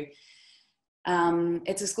 So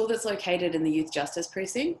it's a school that's located in the Youth Justice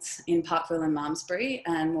Precincts in Parkville and Malmesbury,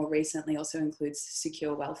 and more recently also includes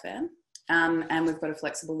secure welfare. And we've got a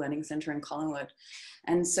flexible learning centre in Collingwood.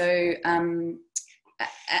 And so, and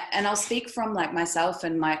I'll speak from like myself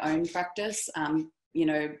and my own practice,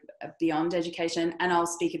 beyond education, and I'll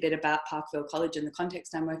speak a bit about Parkville College and the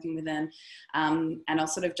context I'm working within, and I'll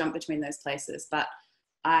sort of jump between those places. But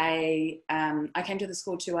I came to the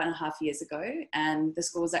school 2.5 years ago, and the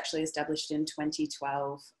school was actually established in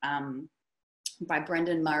 2012 by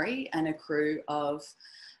Brendan Murray and a crew of,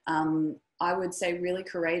 I would say, really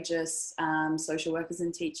courageous social workers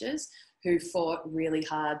and teachers who fought really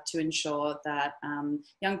hard to ensure that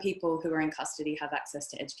young people who are in custody have access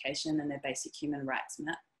to education and their basic human rights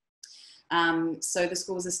met. So the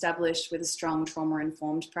school was established with a strong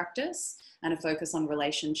trauma-informed practice and a focus on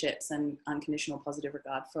relationships and unconditional positive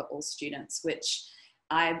regard for all students, which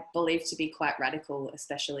I believe to be quite radical,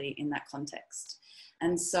 especially in that context.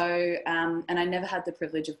 And so, and I never had the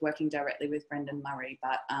privilege of working directly with Brendan Murray,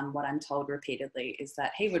 but what I'm told repeatedly is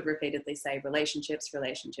that he would repeatedly say relationships,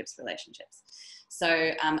 relationships, relationships. So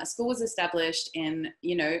a school was established in,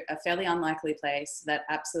 a fairly unlikely place that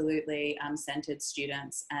absolutely centered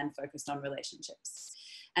students and focused on relationships.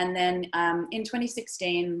 And then in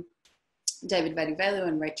 2016, David Vadavelu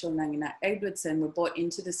and Rachel Nanginaka-Edwardson were brought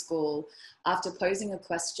into the school after posing a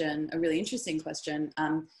question, a really interesting question.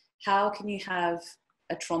 How can you have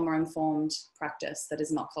a trauma-informed practice that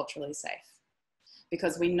is not culturally safe?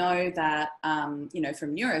 Because we know that, from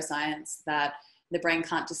neuroscience, that the brain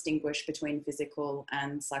can't distinguish between physical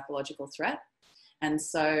and psychological threat. And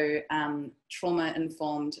so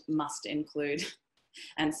trauma-informed must include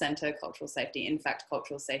and center cultural safety. In fact,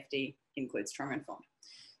 cultural safety includes trauma-informed.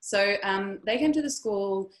 So they came to the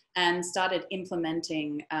school and started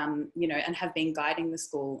implementing, and have been guiding the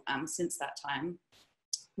school since that time,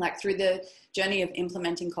 like through the journey of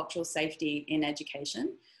implementing cultural safety in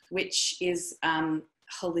education, which is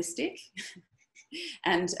holistic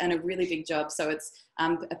and a really big job. So it's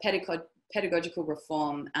a pedagogical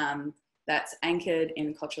reform that's anchored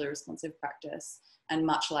in culturally responsive practice. And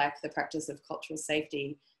much like the practice of cultural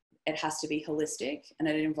safety, it has to be holistic, and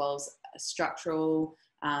it involves a structural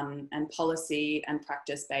and policy and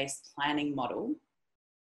practice-based planning model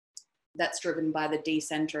that's driven by the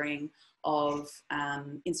decentering of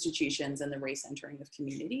institutions and the recentering of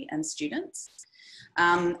community and students.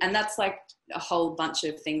 And that's like a whole bunch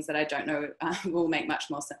of things that I don't know will make much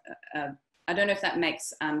more sense. I don't know if that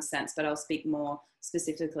makes sense, but I'll speak more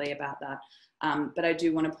specifically about that. But I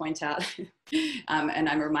do want to point out, and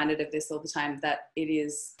I'm reminded of this all the time, that it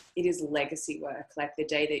is legacy work. Like, the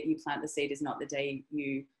day that you plant the seed is not the day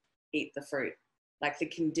you eat the fruit. Like, the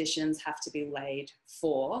conditions have to be laid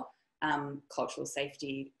for cultural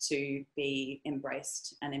safety to be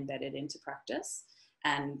embraced and embedded into practice.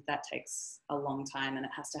 And that takes a long time, and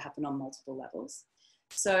it has to happen on multiple levels.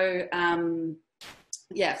 So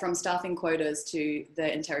yeah, from staffing quotas to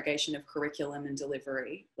the interrogation of curriculum and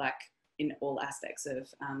delivery, like in all aspects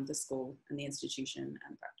of the school and the institution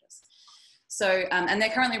and practice. So, and they're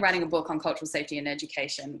currently writing a book on cultural safety in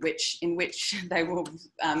education, in which they will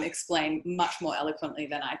explain much more eloquently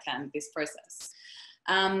than I can this process.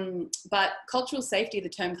 But cultural safety, the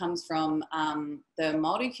term comes from the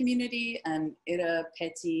Māori community, and Ira,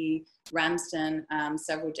 Peti, Ramsden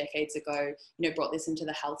several decades ago, brought this into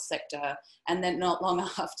the health sector, and then not long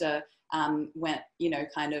after went,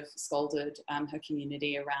 kind of scolded her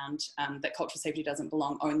community around that cultural safety doesn't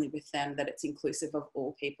belong only with them, that it's inclusive of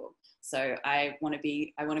all people. So I want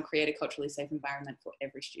to create a culturally safe environment for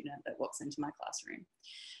every student that walks into my classroom.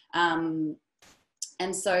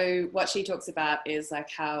 And so what she talks about is like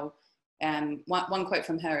how, one quote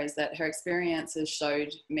from her is that her experiences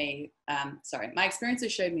showed me, my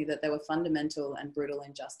experiences showed me that there were fundamental and brutal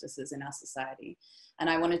injustices in our society. And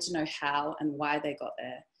I wanted to know how and why they got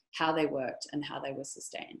there, how they worked, and how they were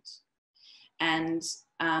sustained. And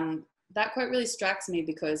that quote really strikes me,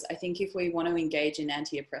 because I think if we want to engage in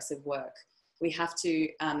anti-oppressive work, we have to,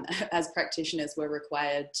 as practitioners, we're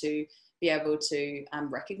required to be able to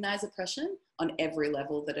recognize oppression on every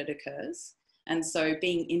level that it occurs. And so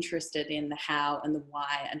being interested in the how and the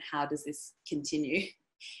why and how does this continue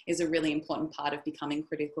is a really important part of becoming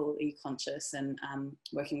critically conscious and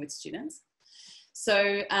working with students.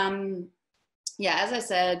 So yeah, as I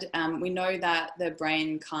said, we know that the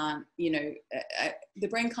brain can't, the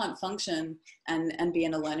brain can't function and be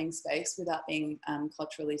in a learning space without being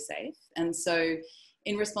culturally safe. And so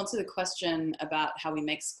in response to the question about how we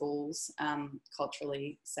make schools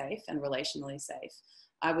culturally safe and relationally safe,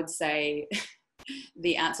 I would say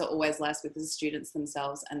the answer always lies with the students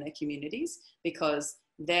themselves and their communities, because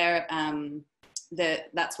that's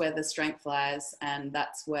where the strength lies, and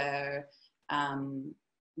that's where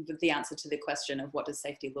the answer to the question of what does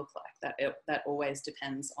safety look like, that always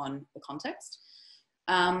depends on the context.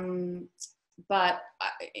 But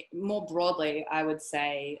more broadly, I would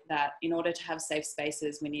say that in order to have safe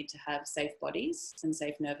spaces, we need to have safe bodies and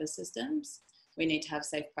safe nervous systems. We need to have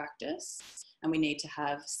safe practice, and we need to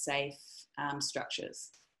have safe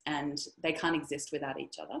structures, and they can't exist without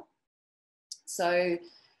each other. So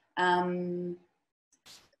as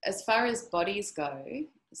far as bodies go,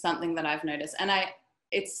 something that I've noticed, and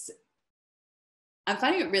I'm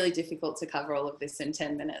finding it really difficult to cover all of this in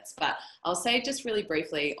 10 minutes, but I'll say just really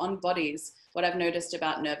briefly on bodies, what I've noticed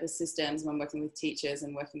about nervous systems when working with teachers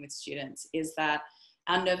and working with students is that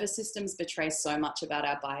our nervous systems betray so much about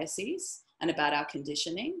our biases and about our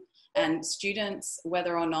conditioning. And students,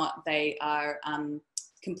 whether or not they are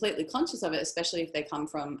completely conscious of it, especially if they come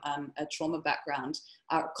from a trauma background,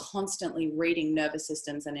 are constantly reading nervous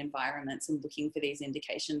systems and environments and looking for these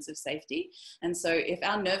indications of safety. And so if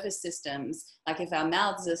our nervous systems, like if our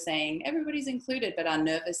mouths are saying everybody's included, but our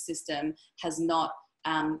nervous system has not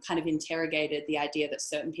kind of interrogated the idea that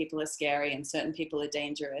certain people are scary and certain people are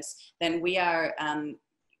dangerous, then we're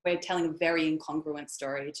telling a very incongruent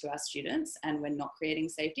story to our students, and we're not creating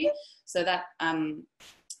safety. So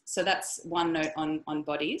that's one note on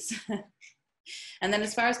bodies. And then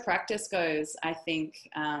as far as practice goes, I think,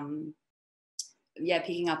 yeah,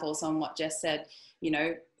 picking up also on what Jess said,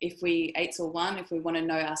 if we 8 or 1, if we want to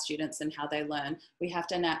know our students and how they learn, we have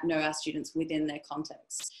to know our students within their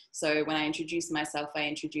context. So when I introduce myself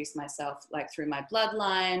like through my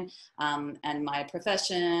bloodline and my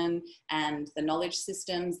profession and the knowledge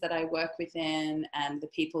systems that I work within and the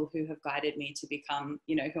people who have guided me to become,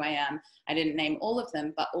 who I am. I didn't name all of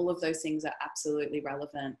them, but all of those things are absolutely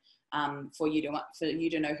relevant for you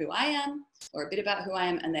to know who I am, or a bit about who I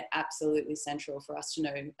am, and they're absolutely central for us to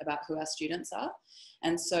know about who our students are.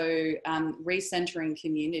 And so recentering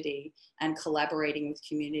community and collaborating with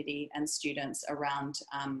community and students around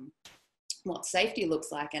what safety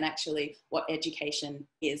looks like, and actually what education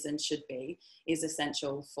is and should be, is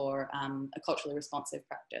essential for a culturally responsive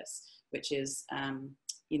practice, which is,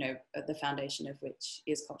 you know, the foundation of which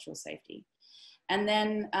is cultural safety. And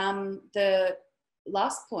then the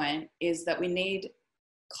last point is that we need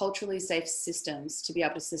culturally safe systems to be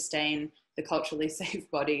able to sustain the culturally safe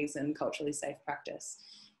bodies and culturally safe practice.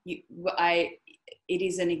 It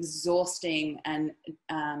is an exhausting and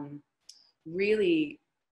really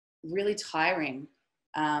tiring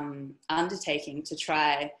undertaking to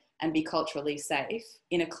try and be culturally safe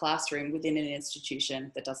in a classroom within an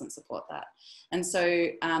institution that doesn't support that. And so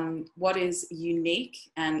what is unique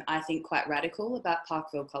and I think quite radical about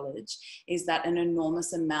Parkville College is that an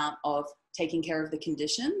enormous amount of taking care of the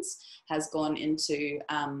conditions has gone into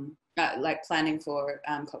like planning for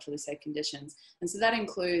culturally safe conditions. And so that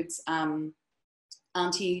includes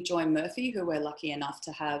Auntie Joy Murphy, who we're lucky enough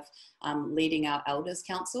to have leading our Elders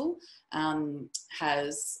Council,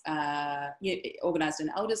 has organised an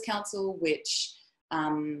Elders Council which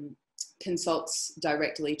consults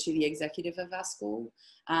directly to the executive of our school,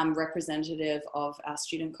 representative of our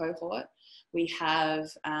student cohort. We have,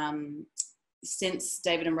 since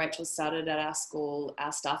David and Rachel started at our school,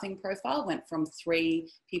 our staffing profile went from 3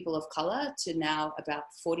 people of colour to now about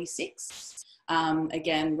 46.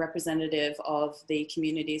 Again, representative of the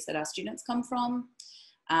communities that our students come from.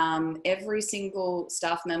 Every single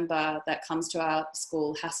staff member that comes to our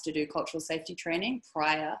school has to do cultural safety training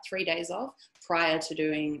prior, 3 days prior to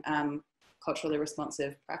doing culturally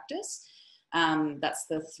responsive practice. That's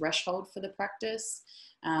the threshold for the practice.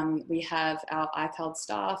 We have our ICALD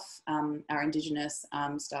staff, our Indigenous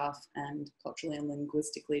staff and culturally and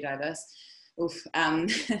linguistically diverse,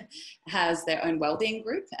 has their own wellbeing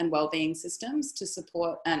group and wellbeing systems to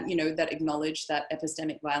support and, you know, that acknowledge that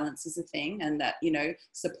epistemic violence is a thing and that, you know,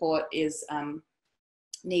 support is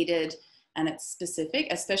needed and it's specific,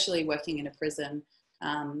 especially working in a prison.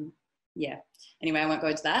 Yeah, anyway, I won't go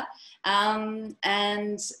into that.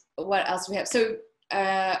 And what else do we have? So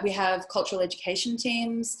we have cultural education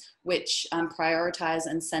teams which prioritise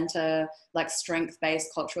and centre like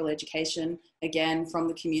strength-based cultural education, again, from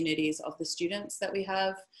the communities of the students that we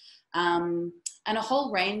have. And a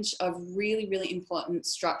whole range of really, really important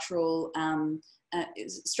structural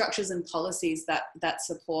structures and policies that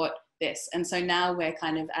support this. And so now we're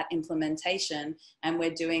kind of at implementation and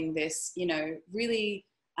we're doing this, you know, really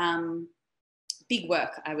big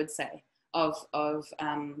work, I would say, of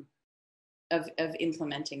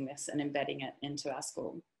implementing this and embedding it into our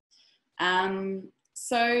school.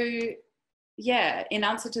 So yeah, in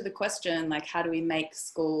answer to the question, like, how do we make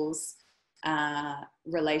schools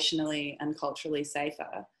relationally and culturally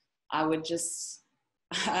safer? I would just,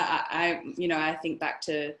 I think back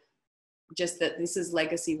to just that this is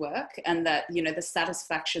legacy work and that, you know, the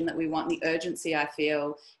satisfaction that we want, the urgency I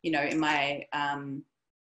feel, you know, in my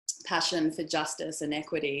passion for justice and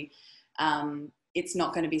equity, it's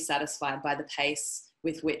not going to be satisfied by the pace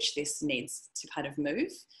with which this needs to kind of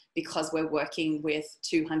move, because we're working with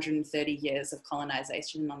 230 years of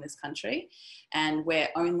colonization on this country, and we're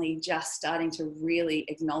only just starting to really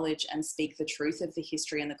acknowledge and speak the truth of the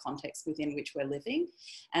history and the context within which we're living.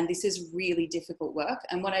 And this is really difficult work.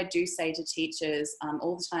 And what I do say to teachers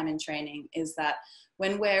all the time in training is that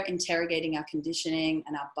when we're interrogating our conditioning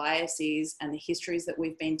and our biases and the histories that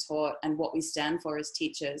we've been taught and what we stand for as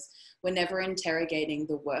teachers, we're never interrogating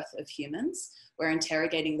the worth of humans. We're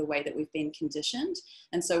interrogating the way that we've been conditioned.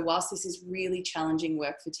 And so whilst this is really challenging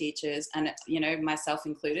work for teachers, and, you know, myself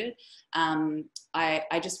included,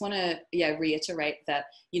 I just want to reiterate that,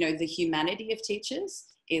 you know, the humanity of teachers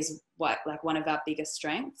is one of our biggest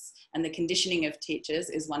strengths, and the conditioning of teachers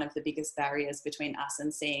is one of the biggest barriers between us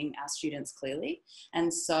and seeing our students clearly.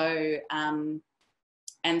 And so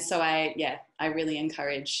I really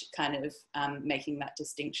encourage kind of making that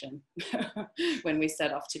distinction when we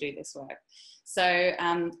set off to do this work. So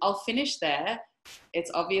I'll finish there.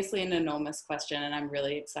 It's obviously an enormous question, and I'm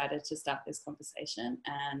really excited to start this conversation.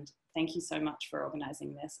 And thank you so much for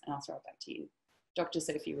organising this, and I'll throw it back to you, Dr.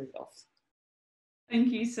 Sophie Rudolph.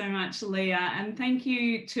 Thank you so much, Leah, and thank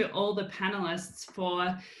you to all the panelists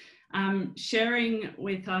for sharing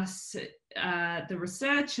with us the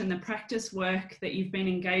research and the practice work that you've been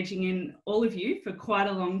engaging in, all of you, for quite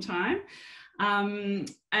a long time.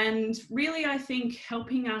 And really, I think,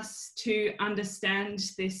 helping us to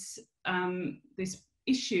understand this, this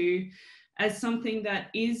issue as something that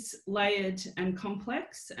is layered and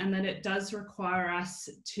complex, and that it does require us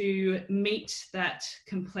to meet that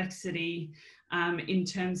complexity in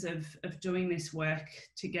terms of doing this work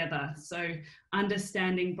together. So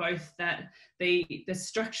understanding both that the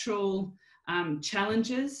structural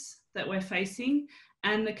challenges that we're facing,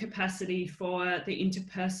 and the capacity for the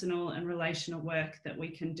interpersonal and relational work that we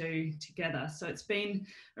can do together. So it's been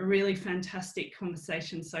a really fantastic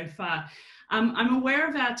conversation so far. I'm aware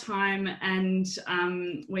of our time, and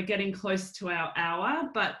we're getting close to our hour,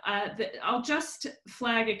 but I'll just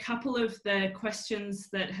flag a couple of the questions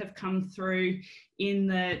that have come through in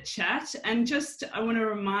the chat. And just, I want to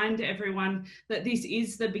remind everyone that this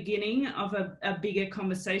is the beginning of a bigger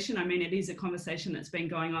conversation. I mean, it is a conversation that's been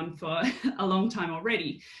going on for a long time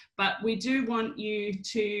already, but we do want you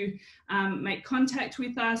to make contact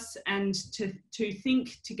with us and to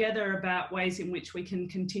think together about ways in which we can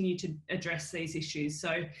continue to address these issues.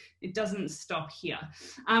 So it doesn't stop here.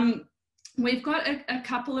 We've got a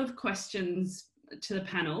couple of questions to the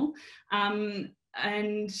panel.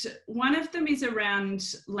 And one of them is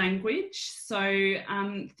around language. So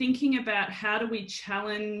thinking about how do we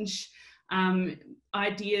challenge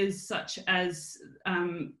ideas such as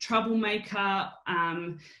troublemaker,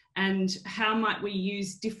 and how might we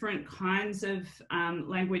use different kinds of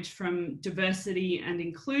language from diversity and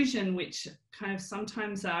inclusion, which kind of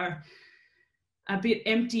sometimes are a bit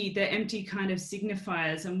empty, they're empty kind of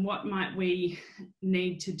signifiers, and what might we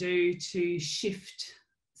need to do to shift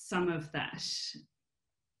some of that?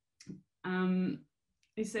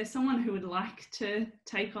 Is there someone who would like to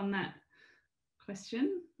take on that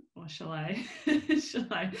question, or shall I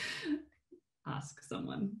ask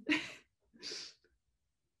someone?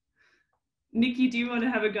 Nikki, do you want to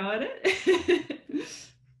have a go at it?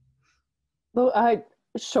 Well,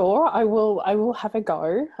 sure, I will have a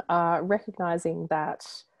go, recognizing that,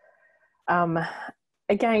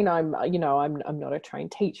 again, I'm not a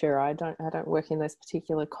trained teacher. I don't work in those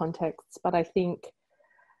particular contexts, but I think,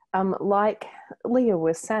 like Leah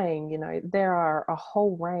was saying, there are a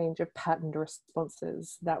whole range of patterned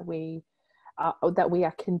responses that we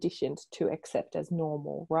are conditioned to accept as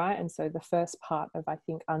normal, right? And so the first part of, I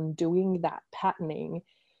think, undoing that patterning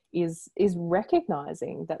is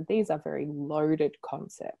recognizing that these are very loaded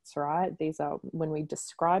concepts, right? These are, when we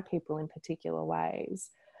describe people in particular ways,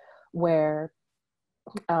 where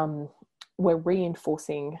we're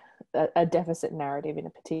reinforcing a deficit narrative in a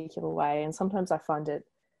particular way. And sometimes I find it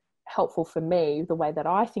helpful for me, the way that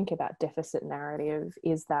I think about deficit narrative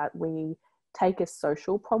is that we take a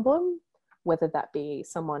social problem, whether that be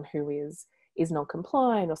someone who is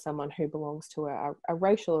non-compliant, or someone who belongs to a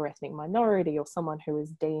racial or ethnic minority, or someone who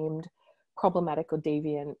is deemed problematic or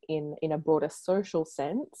deviant in a broader social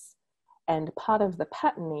sense. And part of the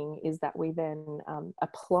patterning is that we then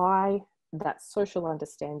apply that social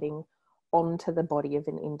understanding onto the body of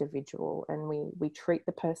an individual, and we treat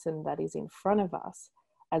the person that is in front of us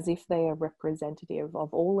as if they are representative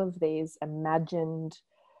of all of these imagined,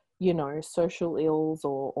 social ills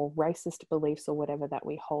or racist beliefs or whatever that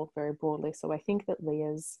we hold very broadly. So I think that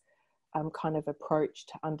Leah's kind of approach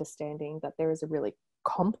to understanding that there is a really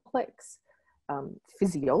complex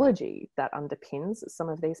physiology that underpins some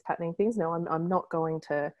of these patterning things. Now, I'm not going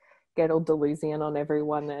to get all Deleuzian on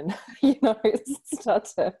everyone and start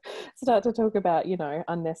to talk about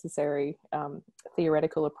unnecessary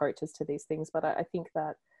theoretical approaches to these things, but I think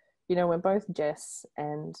that when both Jess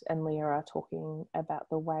and Leah are talking about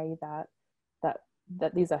the way that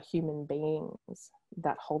these are human beings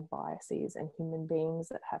that hold biases and human beings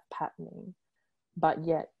that have patterning, but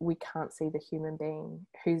yet we can't see the human being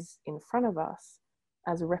who's in front of us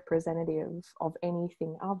as representative of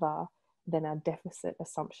anything other than our deficit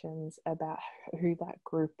assumptions about who that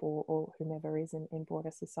group or whomever is in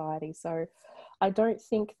broader society. So I don't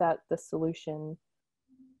think that the solution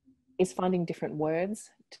is finding different words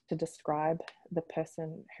to describe the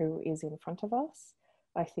person who is in front of us.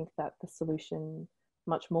 I think that the solution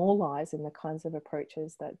much more lies in the kinds of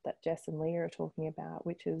approaches that Jess and Leah are talking about,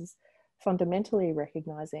 which is fundamentally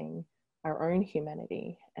recognizing our own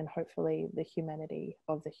humanity and hopefully the humanity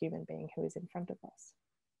of the human being who is in front of us.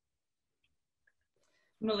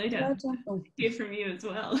 Melitta, hear from you as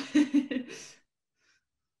well.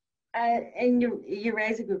 And you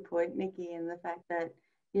raise a good point, Nikki, in the fact that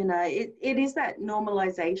it is that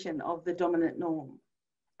normalization of the dominant norm,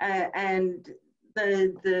 and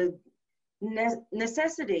the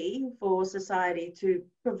necessity for society to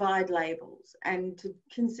provide labels and to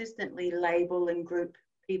consistently label and group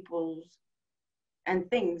peoples and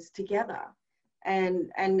things together. And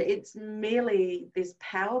it's merely this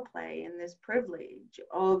power play and this privilege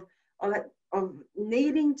of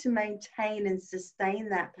needing to maintain and sustain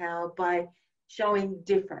that power by showing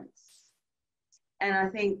difference. And I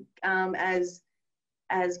think as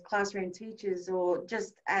classroom teachers, or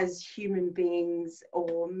just as human beings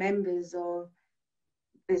or members of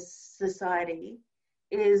this society,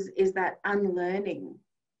 is that unlearning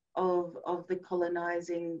of the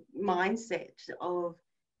colonizing mindset of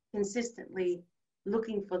consistently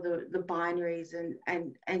looking for the binaries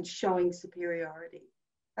and showing superiority.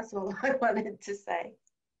 That's all I wanted to say.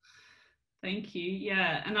 Thank you.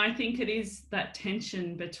 Yeah, and I think it is that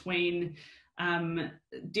tension between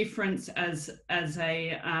difference as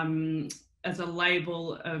a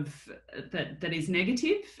label of that is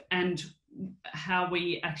negative, and how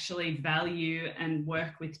we actually value and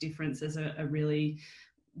work with difference as a really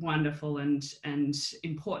wonderful and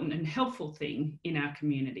important and helpful thing in our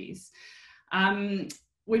communities.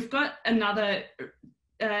 We've got another,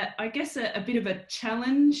 I guess, a bit of a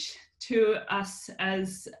challenge to us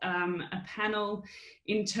as a panel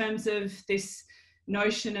in terms of this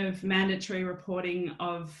notion of mandatory reporting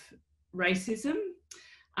of racism.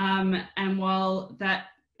 And while that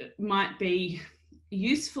might be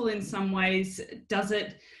useful in some ways,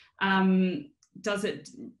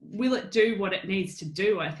 will it do what it needs to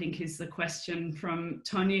do, I think, is the question from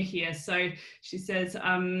Tonya here. So she says,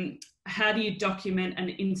 how do you document an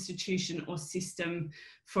institution or system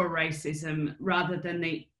for racism rather than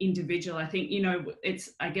the individual? I think,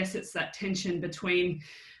 I guess it's that tension between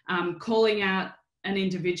calling out an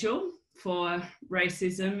individual for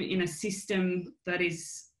racism in a system that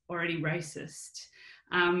is already racist.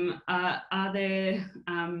 Are there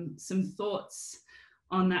some thoughts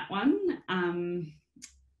on that one?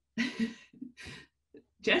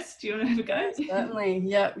 Jess, do you want to have a go? Certainly,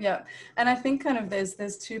 yeah. And I think kind of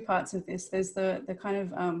there's two parts of this. There's the kind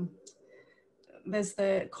of there's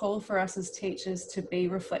the call for us as teachers to be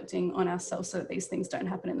reflecting on ourselves so that these things don't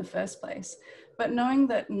happen in the first place. But knowing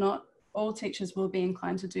that not all teachers will be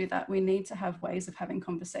inclined to do that, we need to have ways of having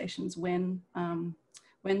conversations when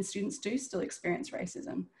students do still experience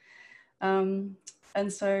racism.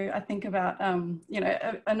 And so I think about, I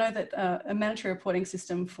know that a mandatory reporting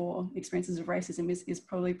system for experiences of racism is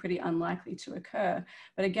probably pretty unlikely to occur.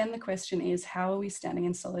 But again, the question is, how are we standing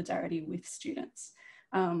in solidarity with students?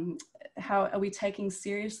 How are we taking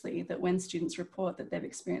seriously that when students report that they've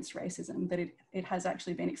experienced racism, that it has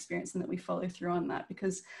actually been experienced, and that we follow through on that?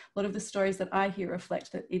 Because a lot of the stories that I hear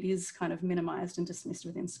reflect that it is kind of minimized and dismissed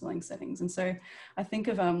within schooling settings. And so I think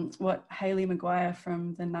of what Hayley Maguire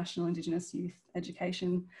from the National Indigenous Youth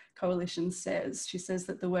Education Coalition says. She says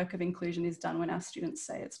that the work of inclusion is done when our students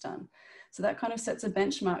say it's done. So that kind of sets a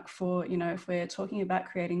benchmark for, if we're talking about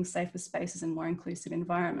creating safer spaces and more inclusive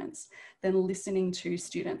environments, then listening to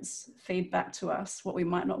students feed back to us what we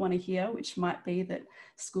might not want to hear, which might be that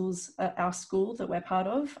our school that we're part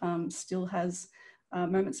of still has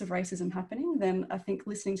moments of racism happening, then I think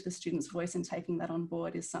listening to the student's voice and taking that on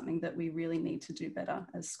board is something that we really need to do better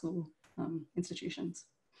as school institutions.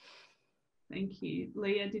 Thank you.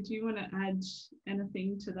 Leah, did you want to add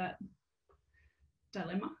anything to that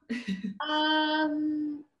dilemma?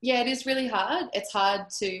 Yeah, it is really hard. It's hard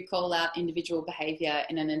to call out individual behaviour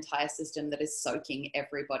in an entire system that is soaking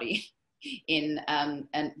everybody in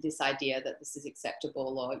and this idea that this is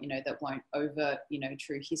acceptable, or that won't over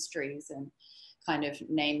true histories and kind of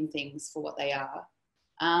name things for what they are.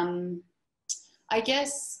 I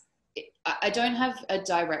guess I don't have a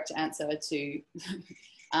direct answer to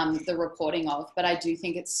the reporting of, but I do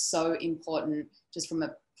think it's so important, just from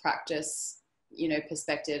a practice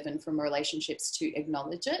perspective and from relationships, to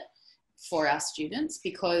acknowledge it for our students,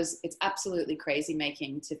 because it's absolutely crazy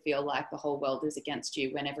making to feel like the whole world is against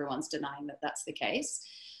you when everyone's denying that that's the case.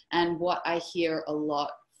 And what I hear a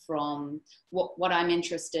lot from what I'm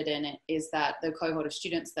interested in is that the cohort of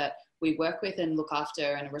students that we work with and look after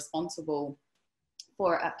and are responsible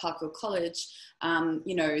for at Parkville College,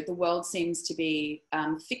 the world seems to be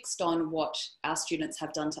fixed on what our students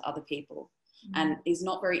have done to other people, and is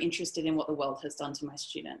not very interested in what the world has done to my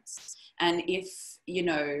students. And if,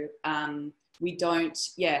 we don't,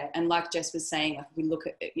 and like Jess was saying, if we look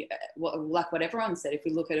at, what everyone said, if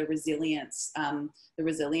we look at a resilience, the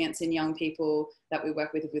resilience in young people that we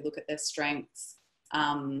work with, if we look at their strengths,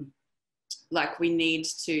 we need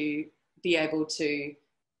to be able to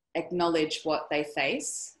acknowledge what they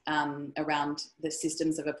face around the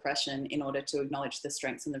systems of oppression in order to acknowledge the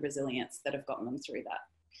strengths and the resilience that have gotten them through that.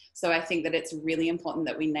 So I think that it's really important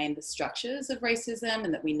that we name the structures of racism,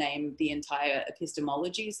 and that we name the entire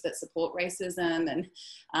epistemologies that support racism,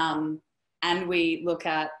 and we look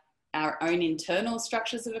at our own internal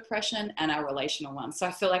structures of oppression and our relational ones. So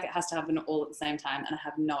I feel like it has to happen all at the same time, and I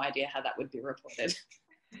have no idea how that would be reported.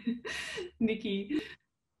 Nikki.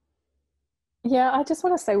 Yeah, I just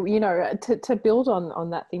want to say, to build on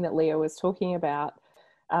that thing that Leah was talking about,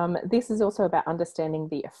 this is also about understanding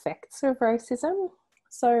the effects of racism.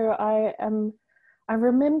 So I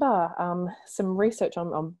remember some research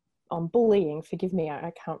on bullying. Forgive me,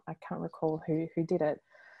 I can't recall who did it.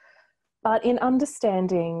 But in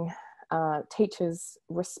understanding teachers'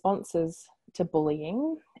 responses to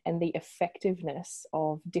bullying and the effectiveness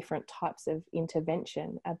of different types of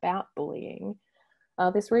intervention about bullying,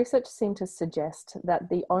 this research seemed to suggest that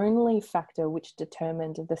the only factor which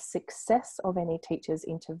determined the success of any teacher's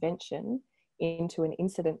intervention into an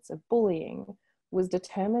incidence of bullying was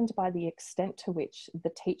determined by the extent to which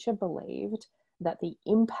the teacher believed that the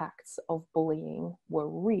impacts of bullying were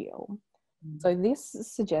real. So this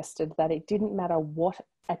suggested that it didn't matter what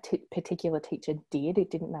a particular teacher did, it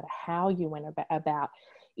didn't matter how you went about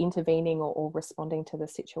intervening or responding to the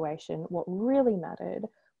situation. What really mattered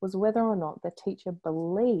was whether or not the teacher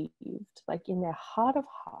believed, like in their heart of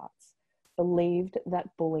hearts, believed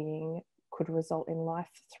that bullying could result in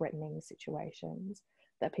life-threatening situations,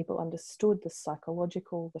 that people understood the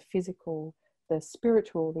psychological, the physical, the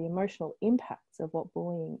spiritual, the emotional impacts of what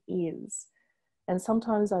bullying is. And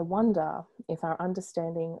sometimes I wonder if our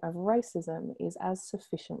understanding of racism is as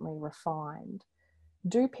sufficiently refined.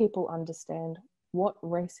 Do people understand what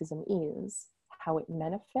racism is, how it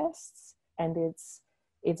manifests, and its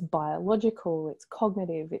biological, its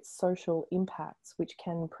cognitive, its social impacts, which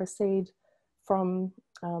can proceed from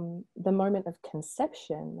the moment of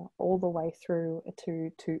conception all the way through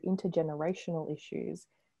to intergenerational issues,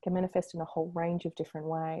 can manifest in a whole range of different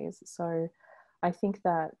ways. So I think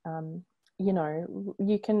that, you know,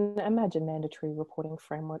 you can imagine mandatory reporting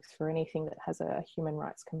frameworks for anything that has a human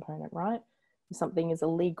rights component, right? If something is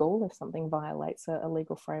illegal, if something violates a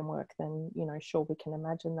legal framework, then, you know, sure, we can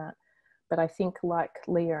imagine that. But I think, like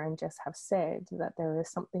Leah and Jess have said, that there is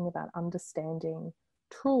something about understanding,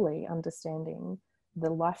 truly understanding the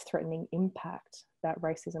life-threatening impact that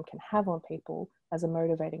racism can have on people as a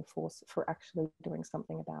motivating force for actually doing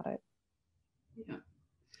something about it. Yeah.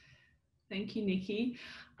 Thank you, Nikki.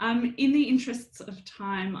 In the interests of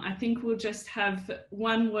time, I think we'll just have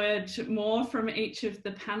one word more from each of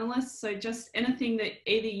the panelists. So just anything that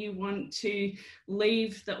either you want to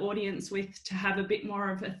leave the audience with to have a bit more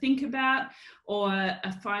of a think about, or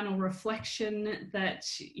a final reflection that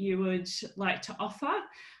you would like to offer.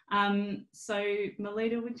 So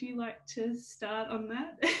Melitta, would you like to start on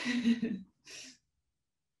that?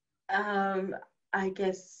 I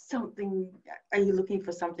guess something, are you looking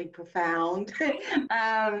for something profound?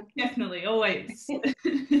 Definitely, always.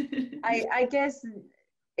 I guess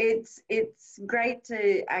it's great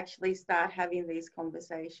to actually start having these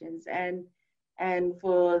conversations, and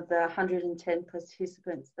for the 110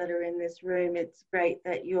 participants that are in this room, it's great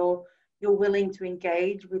that you're willing to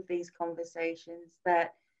engage with these conversations,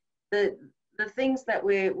 that the things that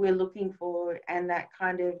we're looking for, and that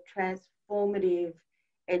kind of transformative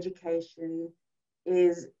education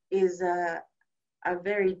is a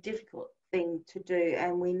very difficult thing to do,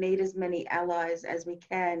 and we need as many allies as we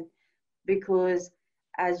can, because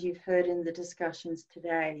as you've heard in the discussions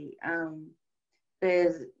today,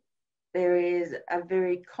 there is a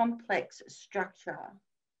very complex structure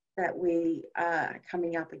that we are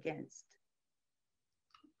coming up against.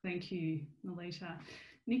 Thank you, Melitta.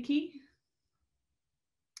 Nikki?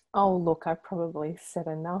 Oh, look, I've probably said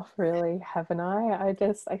enough, really, haven't I?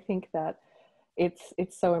 I think that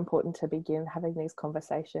it's so important to begin having these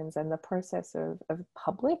conversations, and the process of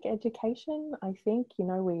public education. I think, you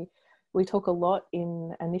know, we talk a lot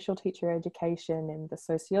in initial teacher education and the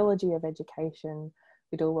sociology of education.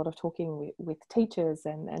 We do a lot of talking with teachers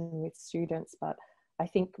and with students, but I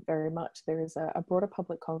think very much there is a broader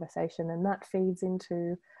public conversation, and that feeds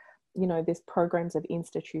into, you know, these programs of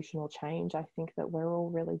institutional change, I think, that we're all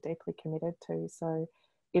really deeply committed to. So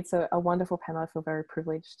it's a wonderful panel. I feel very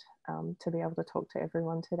privileged to be able to talk to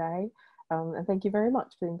everyone today. And thank you very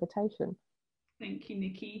much for the invitation. Thank you,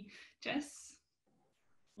 Nikki. Jess?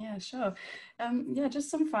 Yeah, sure. Yeah, just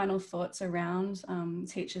some final thoughts around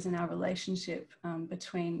teachers and our relationship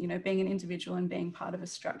between, you know, being an individual and being part of a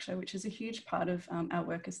structure, which is a huge part of our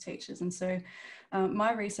work as teachers. And so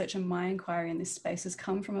my research and my inquiry in this space has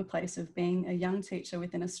come from a place of being a young teacher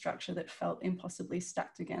within a structure that felt impossibly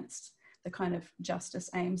stacked against the kind of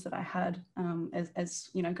justice aims that I had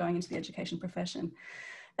as you know, going into the education profession.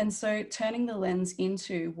 And so turning the lens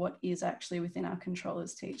into what is actually within our control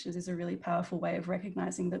as teachers is a really powerful way of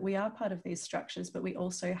recognizing that we are part of these structures, but we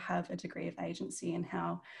also have a degree of agency in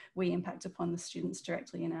how we impact upon the students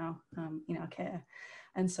directly in our care.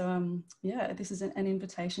 And so, yeah, this is an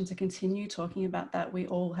invitation to continue talking about that. We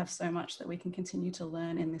all have so much that we can continue to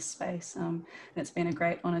learn in this space. And it's been a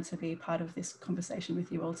great honor to be part of this conversation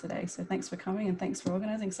with you all today. So thanks for coming, and thanks for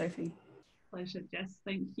organizing, Sophie. Pleasure, Jess.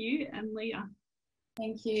 Thank you. And Leah?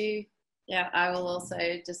 Thank you. Yeah, I will also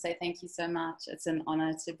just say thank you so much. It's an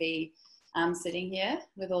honour to be sitting here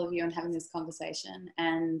with all of you and having this conversation.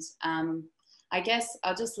 And I guess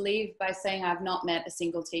I'll just leave by saying I've not met a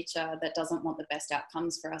single teacher that doesn't want the best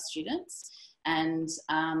outcomes for our students, and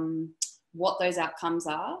what those outcomes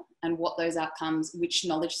are and what those outcomes, which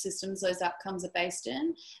knowledge systems those outcomes are based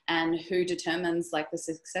in, and who determines like the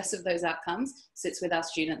success of those outcomes sits with our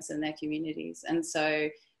students and their communities. And so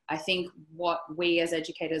I think what we as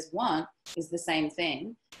educators want is the same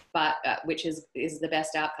thing, but which is the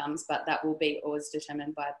best outcomes, but that will be always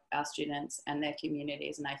determined by our students and their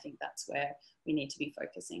communities. And I think that's where we need to be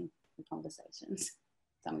focusing the conversations,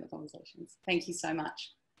 some of the conversations. Thank you so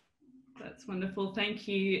much. That's wonderful. Thank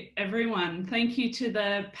you, everyone. Thank you to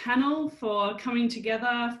the panel for coming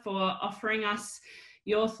together, for offering us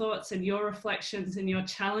your thoughts and your reflections and your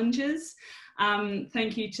challenges.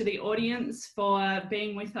 Thank you to the audience for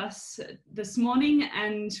being with us this morning,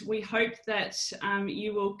 and we hope that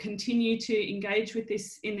you will continue to engage with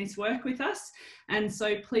this in this work with us. And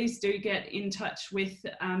so please do get in touch with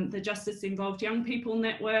the Justice Involved Young People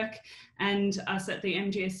Network and us at the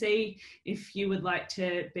MGSE if you would like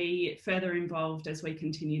to be further involved as we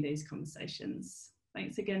continue these conversations.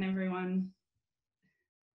 Thanks again, everyone.